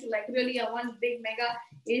I went to like really a one big mega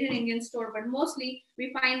Asian Indian store, but mostly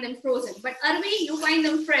we find them frozen. But arvi, you find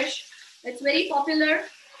them fresh. It's very popular.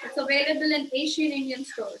 It's available in Asian Indian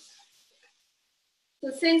stores.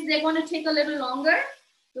 So since they're going to take a little longer,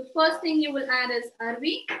 the first thing you will add is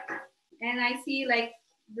arvi. And I see like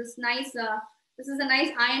this nice, this is a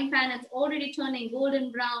nice iron pan. It's already turning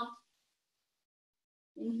golden brown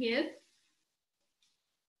in here.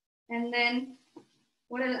 And then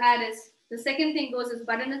what I'll add is, the second thing goes is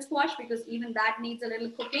butternut squash, because even that needs a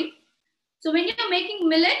little cooking. So when you're making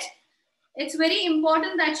millet, it's very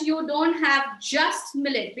important that you don't have just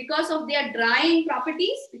millet because of their drying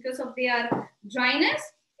properties, because of their dryness,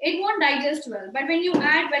 it won't digest well. But when you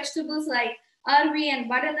add vegetables like arvi and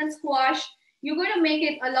butternut squash, you're going to make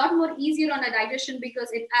it a lot more easier on a digestion,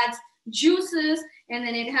 because it adds juices, and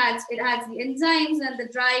then it adds the enzymes and the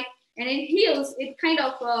dry, and it heals, it kind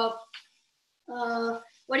of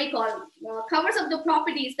covers up the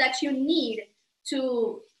properties that you need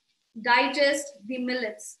to digest the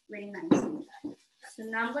millets very nicely. So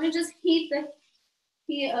now I'm going to just raise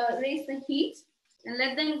the heat and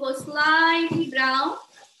let them go slightly brown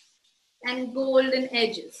and golden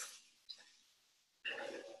edges.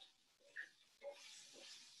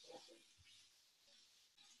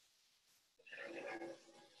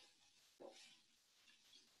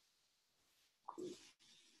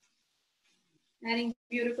 Adding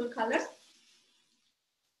beautiful color.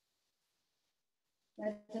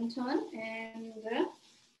 Let them turn, and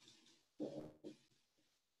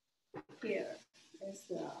here is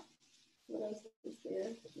what else is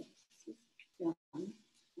there?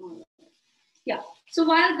 Yeah. So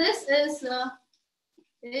while this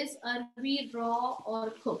is arvi raw or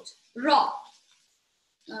cooked? Raw.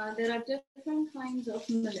 There are different kinds of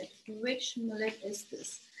millet. Which millet is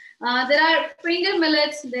this? There are finger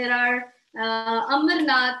millets. There are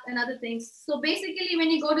Amarnath and other things. So basically, when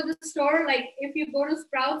you go to the store, like if you go to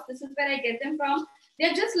Sprouts, this is where I get them from.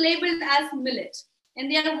 They're just labeled as millet, and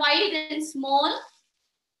they are wide and small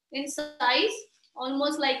in size,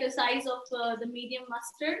 almost like a size of the medium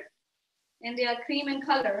mustard, and they are cream in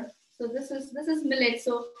color. So this is millet.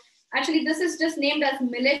 So actually, this is just named as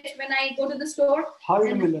millet when I go to the store.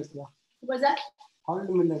 Hulled millet, yeah. What's that? Hulled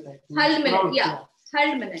millet, I think. Hulled millet, Sprouts, yeah.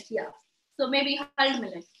 Hulled millet, yeah. So maybe hulled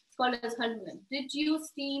millet. It's called as hulled millet. Did you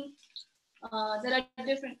steam? There are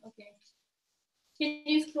different. Okay. Can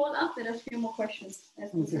you scroll up? There are a few more questions.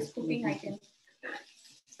 As this is cooking, I can.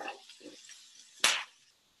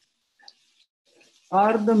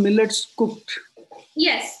 Are the millets cooked?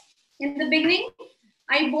 Yes. In the beginning,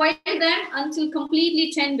 I boiled them until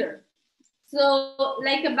completely tender. So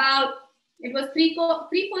like about, it was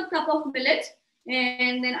 3/4 cup of millet,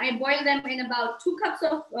 and then I boiled them in about 2 cups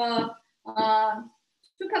of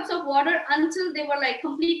 2 cups of water until they were like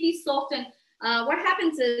completely soaked. And what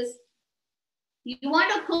happens is, you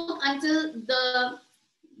want to cook until the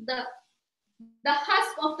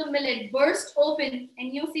husk of the millet bursts open,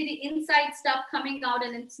 and you see the inside stuff coming out,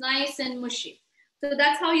 and it's nice and mushy. So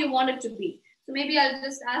that's how you want it to be. So maybe I'll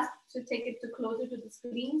just ask to take it closer to the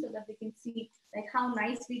screen so that they can see like how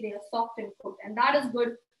nicely they are soft and cooked, and that is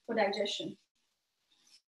good for digestion.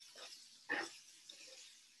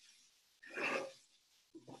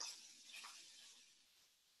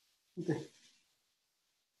 Okay.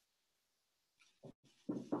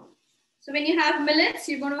 So when you have millets,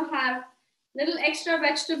 you're going to have little extra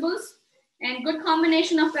vegetables and good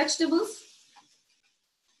combination of vegetables.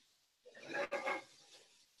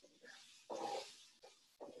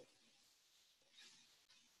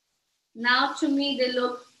 Now to me, they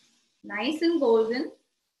look nice and golden.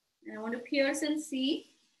 And I want to pierce and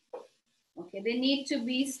see. Okay, they need to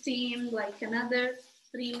be steamed like another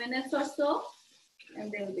 3 minutes or so,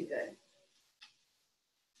 and they will be good.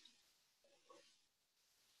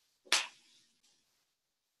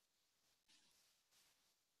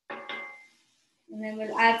 And then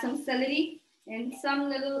we'll add some celery and some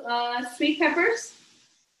little sweet peppers.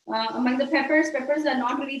 Among the peppers are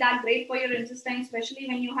not really that great for your intestine, especially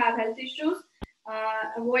when you have health issues.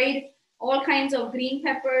 Avoid all kinds of green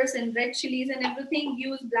peppers and red chilies and everything.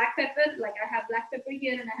 Use black pepper, like I have black pepper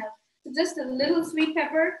here, and I have just a little sweet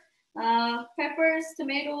pepper. Peppers,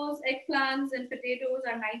 tomatoes, eggplants, and potatoes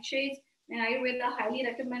are nightshades, and Ayurveda highly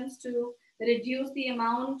recommends to reduce the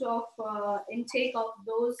amount of intake of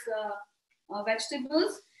those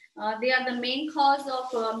vegetables. They are the main cause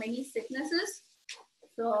of many sicknesses.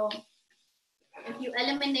 So if you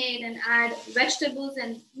eliminate and add vegetables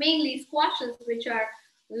and mainly squashes, which are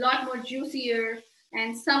a lot more juicier,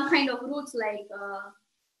 and some kind of roots like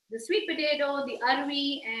the sweet potato, the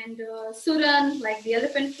arvi, and suran, like the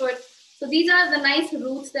elephant foot. So these are the nice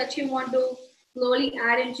roots that you want to slowly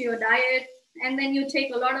add into your diet. And then you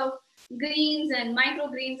take a lot of greens and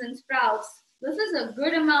microgreens and sprouts. This is a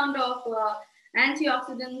good amount of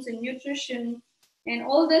antioxidants and nutrition. And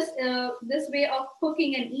all this way of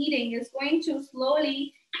cooking and eating is going to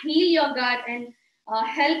slowly heal your gut and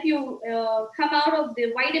help you come out of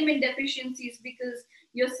the vitamin deficiencies, because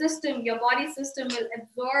your system, your body system will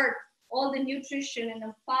absorb all the nutrition in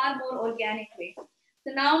a far more organic way.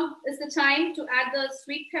 So now is the time to add the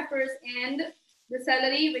sweet peppers and the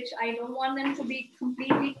celery, which I don't want them to be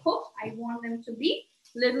completely cooked. I want them to be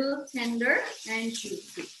little tender and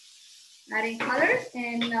juicy. Adding colors,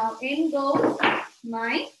 and now in goes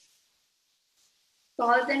my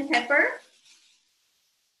salt and pepper.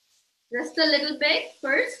 Just a little bit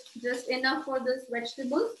first, just enough for this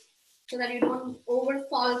vegetables so that you don't over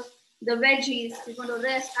salt the veggies. You're going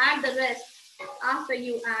to add the rest after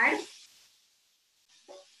you add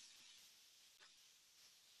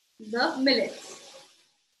the millets.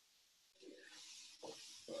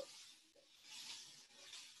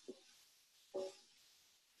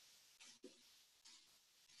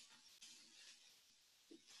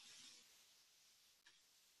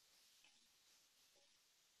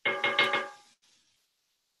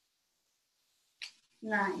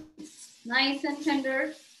 Nice and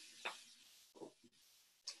tender.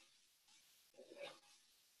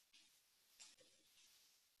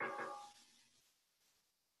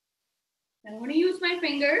 I'm going to use my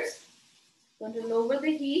fingers. I'm going to lower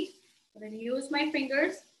the heat. I'm going to use my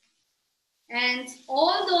fingers. And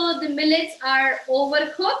although the millets are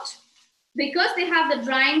overcooked, because they have the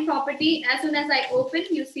drying property, as soon as I open,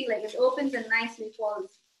 you see like it opens and nicely falls.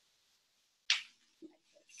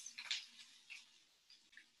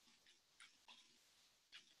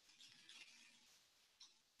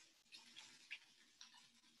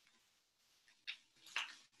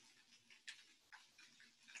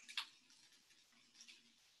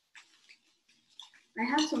 I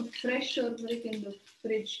have some fresh turmeric in the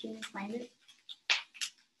fridge. Can you find it?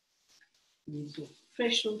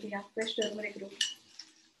 Fresh root, yeah, fresh turmeric root.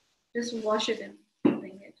 Just wash it and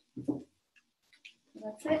bring it.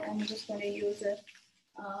 That's it. I'm just going to use it.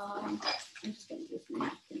 I'm just going to use my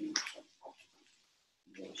napkin.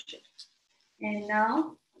 Wash it. And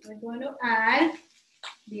now we're going to add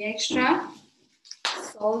the extra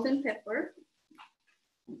salt and pepper.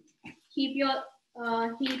 Keep your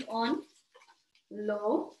heat on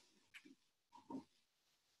low.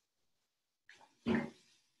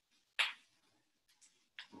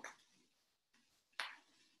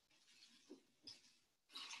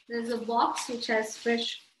 There's a box which has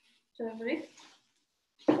fresh turmeric.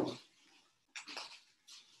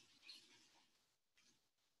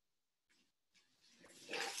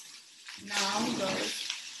 Now goes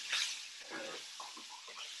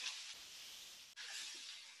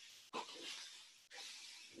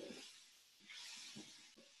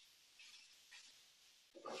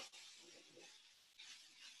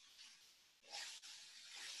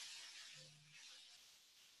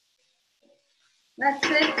that's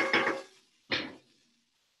it.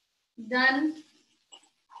 Done.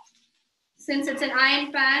 Since it's an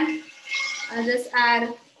iron pan, I'll just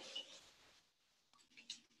add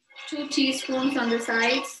 2 teaspoons on the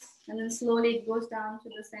sides, and then slowly it goes down to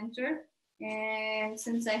the center. And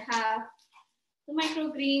since I have the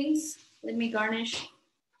microgreens, let me garnish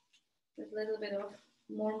with a little bit of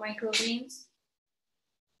more microgreens.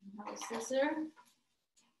 I have a scissor,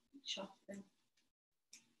 chop them.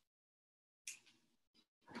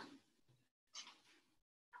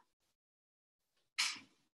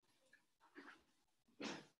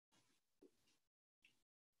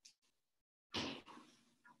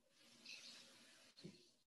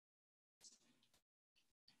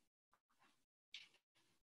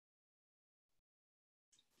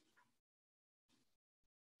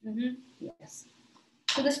 Yes.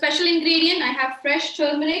 So the special ingredient, I have fresh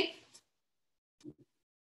turmeric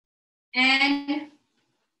and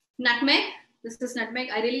nutmeg. This is nutmeg.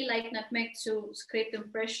 I really like nutmeg to scrape them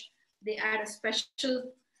fresh. They add a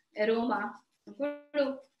special aroma. I'm going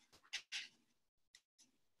to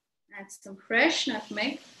add some fresh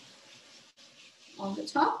nutmeg on the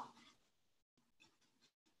top.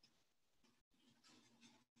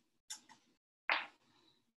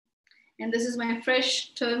 And this is my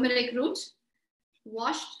fresh turmeric root,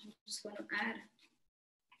 washed. I'm just going to add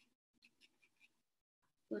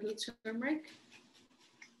a little turmeric.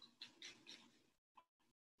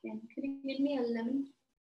 And can you give me a lemon?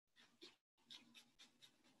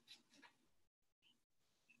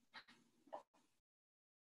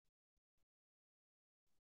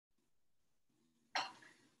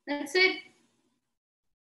 That's it.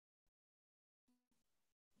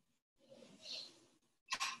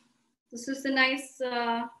 This is the nice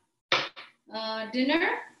dinner.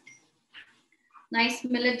 Nice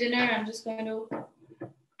millet dinner. I'm just going to,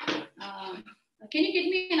 can you get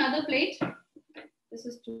me another plate? This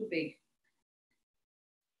is too big.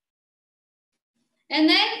 And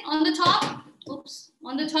then on the top,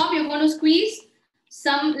 on the top, you're going to squeeze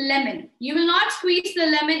some lemon. You will not squeeze the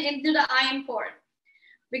lemon into the iron pot,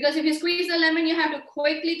 because if you squeeze the lemon, you have to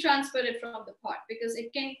quickly transfer it from the pot, because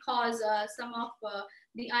it can cause some of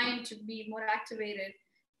the iron to be more activated.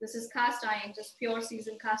 This is cast iron, just pure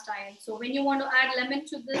seasoned cast iron. So when you want to add lemon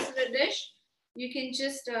to this dish, you can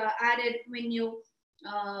just add it when you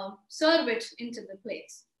serve it into the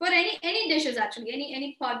plates. For any dishes, actually,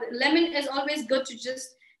 any pot, lemon is always good to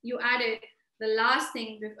just, you add it the last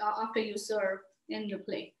thing after you serve in the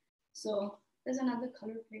plate. So there's another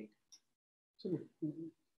color plate.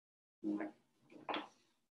 All right.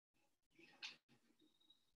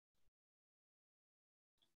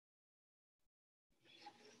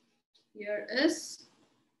 Here is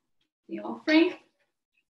the offering.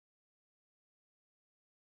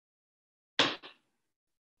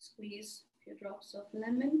 Squeeze a few drops of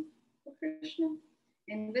lemon for Krishna.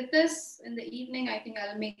 And with this, in the evening, I think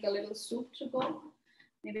I'll make a little soup to go.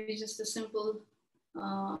 Maybe just a simple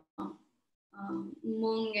mung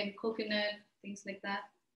and coconut, things like that.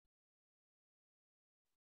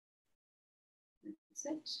 That's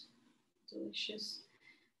it. Delicious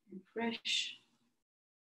and fresh.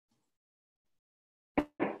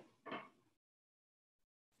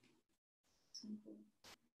 Simple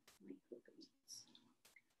microgreens.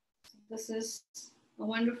 This is a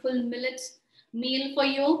wonderful millet meal for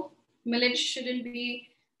you. Millet shouldn't be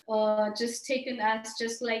just taken as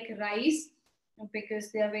just like rice,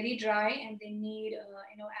 because they are very dry and they need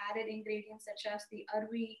added ingredients such as the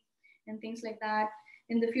arvi and things like that.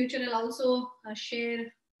 In the future, I'll also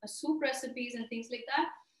share soup recipes and things like that.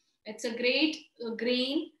 It's a great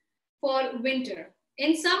grain for winter.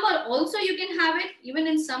 In summer also you can have it. Even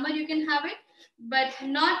in summer you can have it, but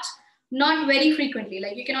not very frequently.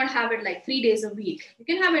 Like you cannot have it like 3 days a week. You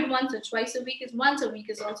can have it once or twice a week. Once a week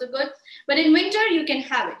is also good. But in winter you can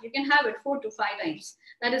have it. You can have it 4 to 5 times.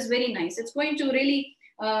 That is very nice. It's going to really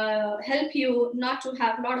help you not to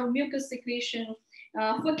have a lot of mucus secretion.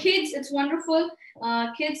 For kids, it's wonderful.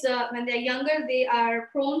 Kids, when they're younger, they are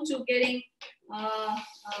prone to getting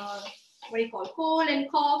cold and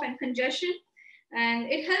cough and congestion, and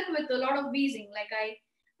it helped with a lot of wheezing. Like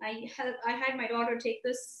I had my daughter take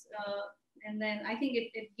this, and then I think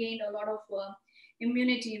it gained a lot of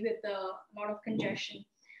immunity with a lot of congestion.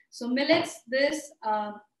 So millets, this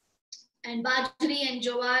and bajri and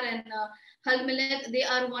jowar and hal millet, they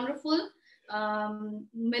are wonderful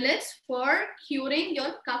millets for curing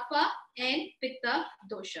your kapha and pitta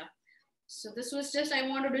dosha. So this was just, I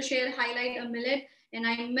wanted to share, highlight a millet, and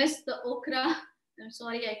I missed the okra. I'm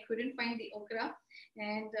sorry, I couldn't find the okra.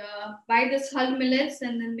 And buy this hull millets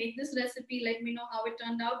and then make this recipe. Let me know how it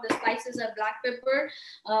turned out. The spices are black pepper,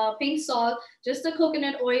 pink salt, just the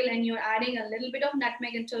coconut oil, and you're adding a little bit of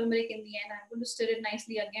nutmeg and turmeric in the end. I'm going to stir it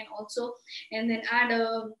nicely again also, and then add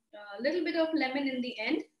a little bit of lemon in the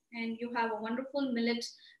end, and you have a wonderful millet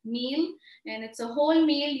meal. And it's a whole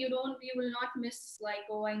meal. You will not miss like,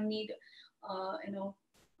 oh, I need a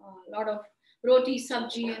lot of roti,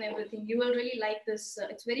 sabji and everything. You will really like this.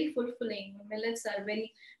 It's very fulfilling. Millets are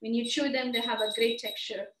very, when you chew them, they have a great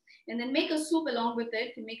texture. And then make a soup along with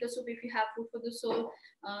it. Make a soup if you have food for the soul.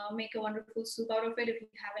 Make a wonderful soup out of it. If you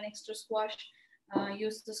have an extra squash,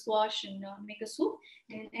 use the squash and make a soup.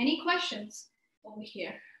 And any questions over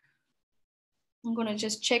here? I'm going to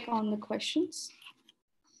just check on the questions.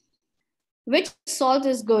 Which salt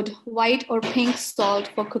is good, white or pink salt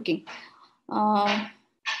for cooking?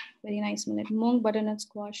 Very nice millet. Mung, butternut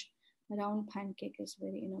squash, round pancake is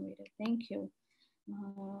very innovative. Thank you.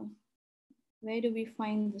 Where do we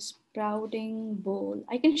find the sprouting bowl?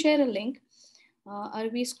 I can share a link.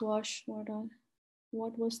 Arvi squash,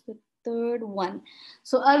 what was the third one?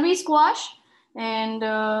 So Arvi squash and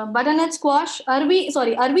butternut squash,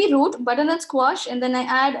 Arvi root, butternut squash, and then I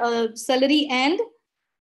add celery and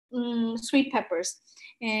sweet peppers.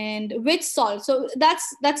 And which salt? So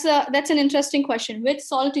that's an interesting question. Which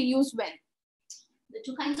salt to use when? The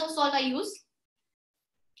 2 kinds of salt I use: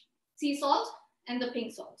 sea salt and the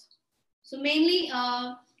pink salt. So mainly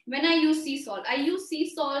when I use sea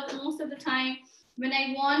salt most of the time when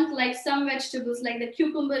I want like some vegetables like the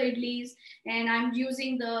cucumber idlis, and I'm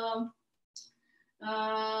using the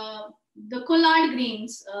collard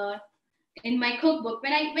greens in my cookbook.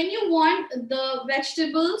 When you want the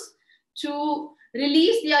vegetables to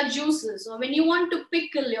release their juices, or when you want to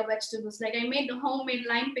pickle your vegetables, like I made the homemade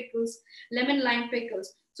lime pickles, lemon lime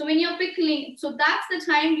pickles. So when you're pickling, so that's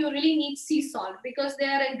the time you really need sea salt, because they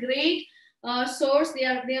are a great source. They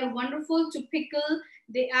are wonderful to pickle.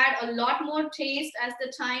 They add a lot more taste as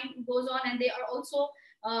the time goes on, and they are also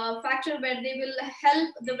factor where they will help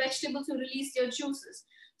the vegetable to release their juices.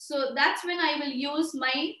 So that's when I will use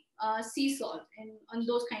my sea salt on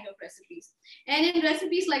those kind of recipes. And in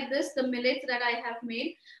recipes like this, the millet that I have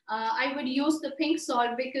made, I would use the pink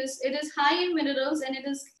salt because it is high in minerals and it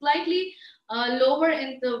is slightly lower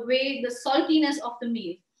in the way the saltiness of the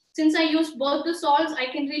meal. Since I use both the salts,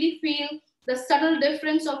 I can really feel the subtle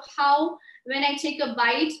difference of how when I take a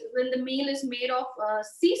bite, when the meal is made of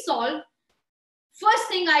sea salt, first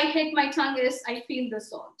thing I hit my tongue is I feel the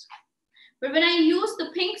salt. But when I use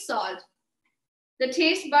the pink salt, the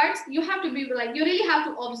taste buds, you have to be like, you really have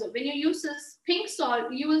to observe. When you use this pink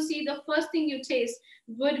salt, you will see the first thing you taste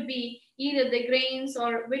would be either the grains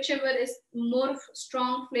or whichever is more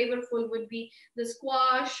strong, flavorful would be the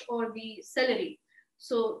squash or the celery.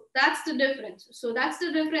 So that's the difference. So that's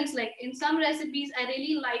the difference. Like in some recipes, I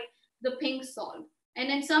really like the pink salt. And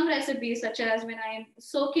in some recipes, such as when I am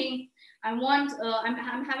soaking, I want,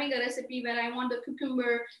 I'm having a recipe where I want the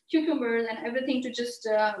cucumbers and everything to just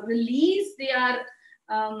release their,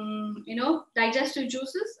 digestive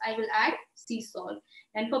juices. I will add sea salt.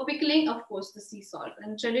 And for pickling, of course, the sea salt.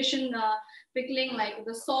 And tradition pickling, like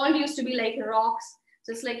the salt used to be like rocks,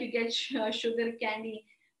 just like you get sugar candy.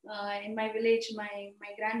 In my village, my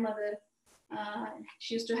grandmother,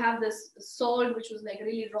 she used to have this salt, which was like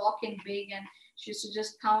really rock and big, and she used to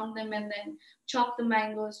just pound them and then chop the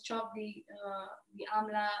mangoes, chop the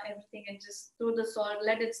amla, everything, and just throw the salt,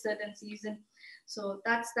 let it sit and season. So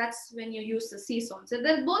that's when you use the sea salt. So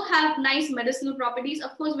they both have nice medicinal properties.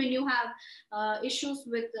 Of course, when you have issues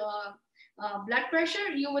with blood pressure,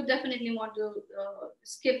 you would definitely want to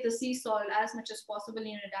skip the sea salt as much as possible in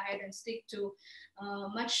your diet and stick to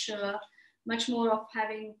much more of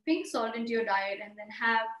having pink salt into your diet, and then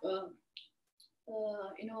have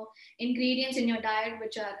ingredients in your diet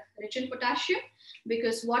which are rich in potassium,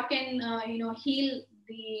 because what can heal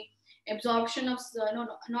the absorption of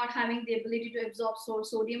not having the ability to absorb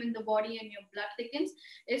sodium in the body and your blood thickens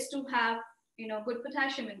is to have good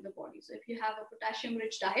potassium in the body. So if you have a potassium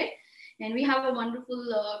rich diet, and we have a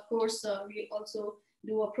wonderful course, we also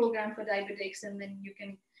do a program for diabetics, and then you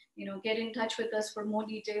can get in touch with us for more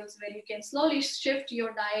details, where you can slowly shift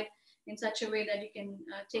your diet in such a way that you can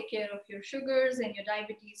take care of your sugars and your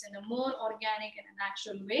diabetes in a more organic and a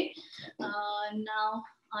natural way. Now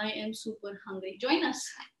I am super hungry. Join us.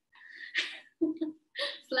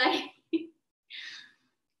 Fly.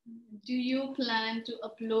 Do you plan to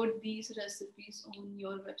upload these recipes on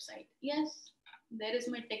your website? Yes, there is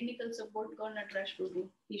my technical support, Governor Trash Rudu.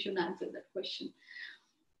 He should answer that question.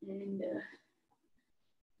 And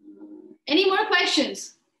any more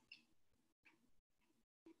questions?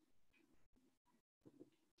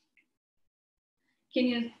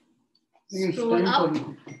 Can you scroll up?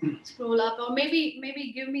 Scroll up, or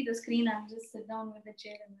maybe give me the screen and just sit down with the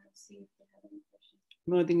chair and I'll see if they have any questions.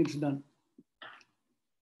 No, I think it's done.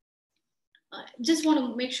 Just want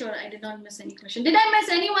to make sure I did not miss any question. Did I miss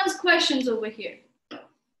anyone's questions over here?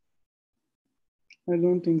 I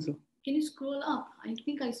don't think so. Can you scroll up? I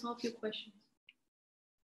think I saw a few questions.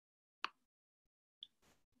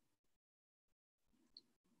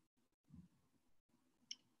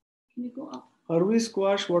 Can you go up? Harvey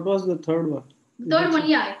squash, what was the third one? Third one,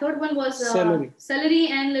 yeah. Third one was celery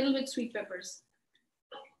and little bit sweet peppers.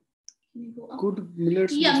 Can you go up? Good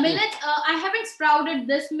millets. Yeah, millets. I haven't sprouted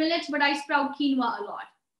this millet, but I sprout quinoa a lot.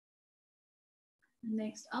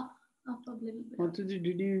 Next, up a little bit. Mataji,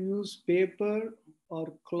 did you use paper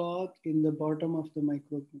or cloth in the bottom of the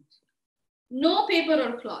microgreens? No paper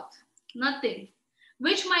or cloth, nothing.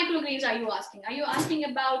 Which microgreens are you asking? Are you asking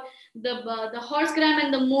about the horse gram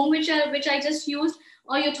and the mung which I just used,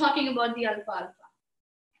 or you're talking about the alfalfa?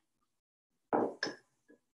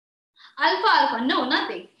 Alfalfa, no,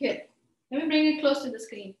 nothing. Here, let me bring it close to the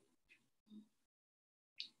screen.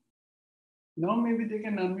 Now maybe they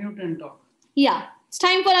can unmute and talk. Yeah, it's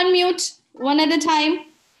time for unmute, one at a time.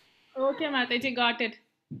 Okay, Mataji, got it.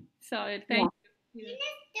 Saw it. Thank you. Please.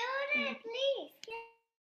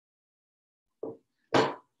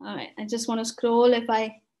 All right, I just want to scroll if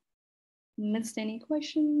I missed any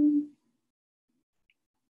question.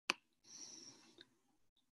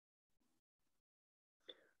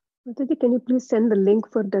 Mataji, can you please send the link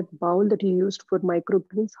for that bowl that you used for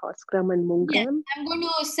microgreens, horse gram and mung gram? Yes, I'm going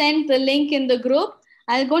to send the link in the group.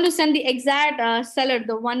 I'm going to send the exact seller,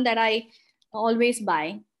 the one that I always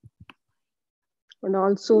buy. And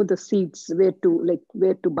also the seeds, where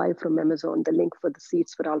to buy from Amazon, the link for the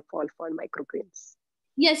seeds for alfalfa and microgreens.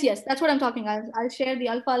 Yes, that's what I'm talking. I'll share the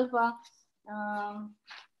alfalfa.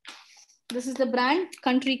 This is the brand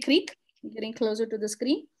Country Creek. Getting closer to the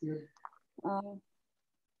screen.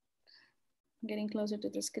 Getting closer to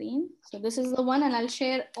the screen. So this is the one, and I'll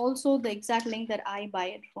share also the exact link that I buy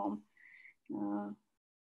it from.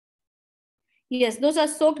 Yes, those are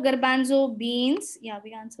soaked garbanzo beans. Yeah,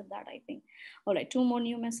 we answered that, I think. All right, 2 more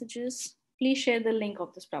new messages. Please share the link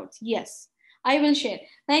of the sprouts. Yes, I will share.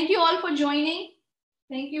 Thank you all for joining.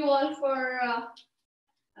 Thank you all for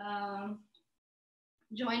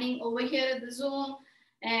joining over here at the Zoom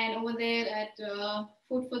and over there at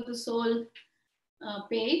Food for the Soul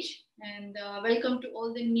page. And welcome to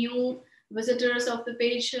all the new visitors of the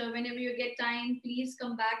page. Whenever you get time, please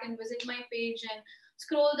come back and visit my page and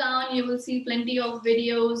scroll down. You will see plenty of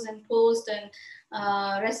videos and posts and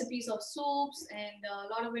recipes of soups and a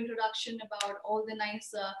lot of introduction about all the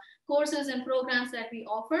nice courses and programs that we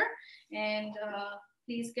offer. And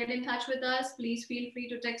please get in touch with us. Please feel free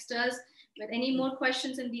to text us with any more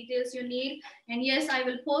questions and details you need. And yes, I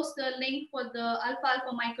will post the link for the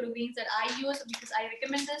alfalfa microgreens that I use, because I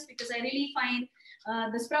recommend this because I really find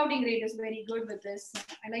the sprouting rate is very good with this.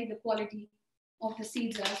 I like the quality of the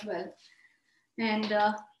seeds as well. And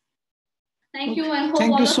thank you, and hope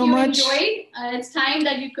all of you enjoyed. It's time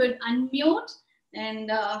that you could unmute and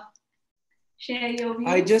share your views.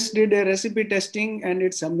 I just did a recipe testing and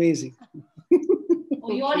it's amazing.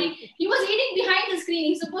 Oh, he was eating behind the screen.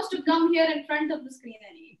 He's supposed to come here in front of the screen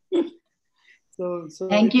and eat. So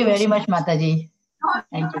thank you very much, Mataji.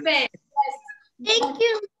 Thank you. Thank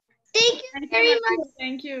you. Thank you very much.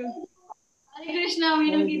 Thank you. Hare Krishna,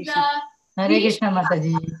 Vinukita. Hare Krishna,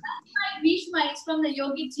 Mataji. Bhishma is from the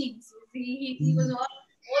yogi teams. He was all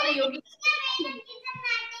the yogi.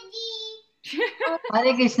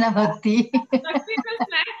 Hare Krishna, Bhakti.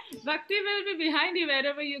 Bhakti will be behind you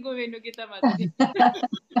wherever you go, Venugita Mataji.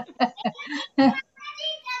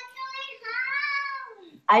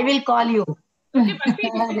 I will call you. Okay, Bhakti.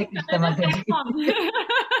 Hare Krishna, Mataji.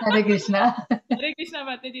 Hare Krishna. Hare Krishna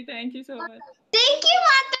Mataji. Thank you so much. Thank you,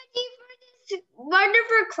 Mataji, for this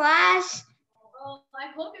wonderful class. Oh, I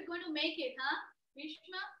hope you're going to make it, huh,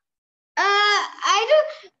 Bhishma?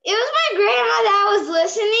 It was my grandma that was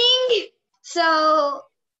listening, so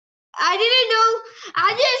I didn't know. I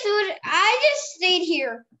just stayed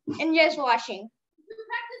here and just watching. You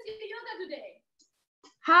practice your yoga today.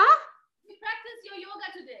 Huh? You practice your yoga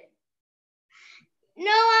today. No,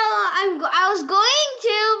 I was going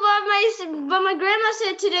to, but my grandma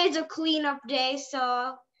said today's a cleanup day, so.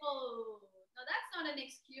 Oh, no, that's not an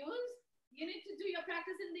excuse. You need to do your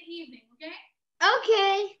practice in the evening, okay?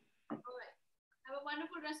 Okay. All right. Have a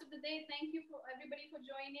wonderful rest of the day. Thank you for everybody for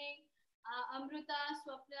joining. Amrita,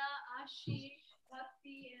 Swapna, Ashish,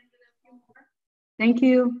 Bhakti, and a few more. Thank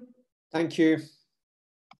you. Thank you.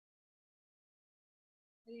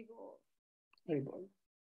 Haribol. Very good.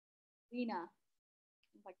 Veena.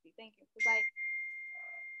 Bhakti. Thank you. Goodbye.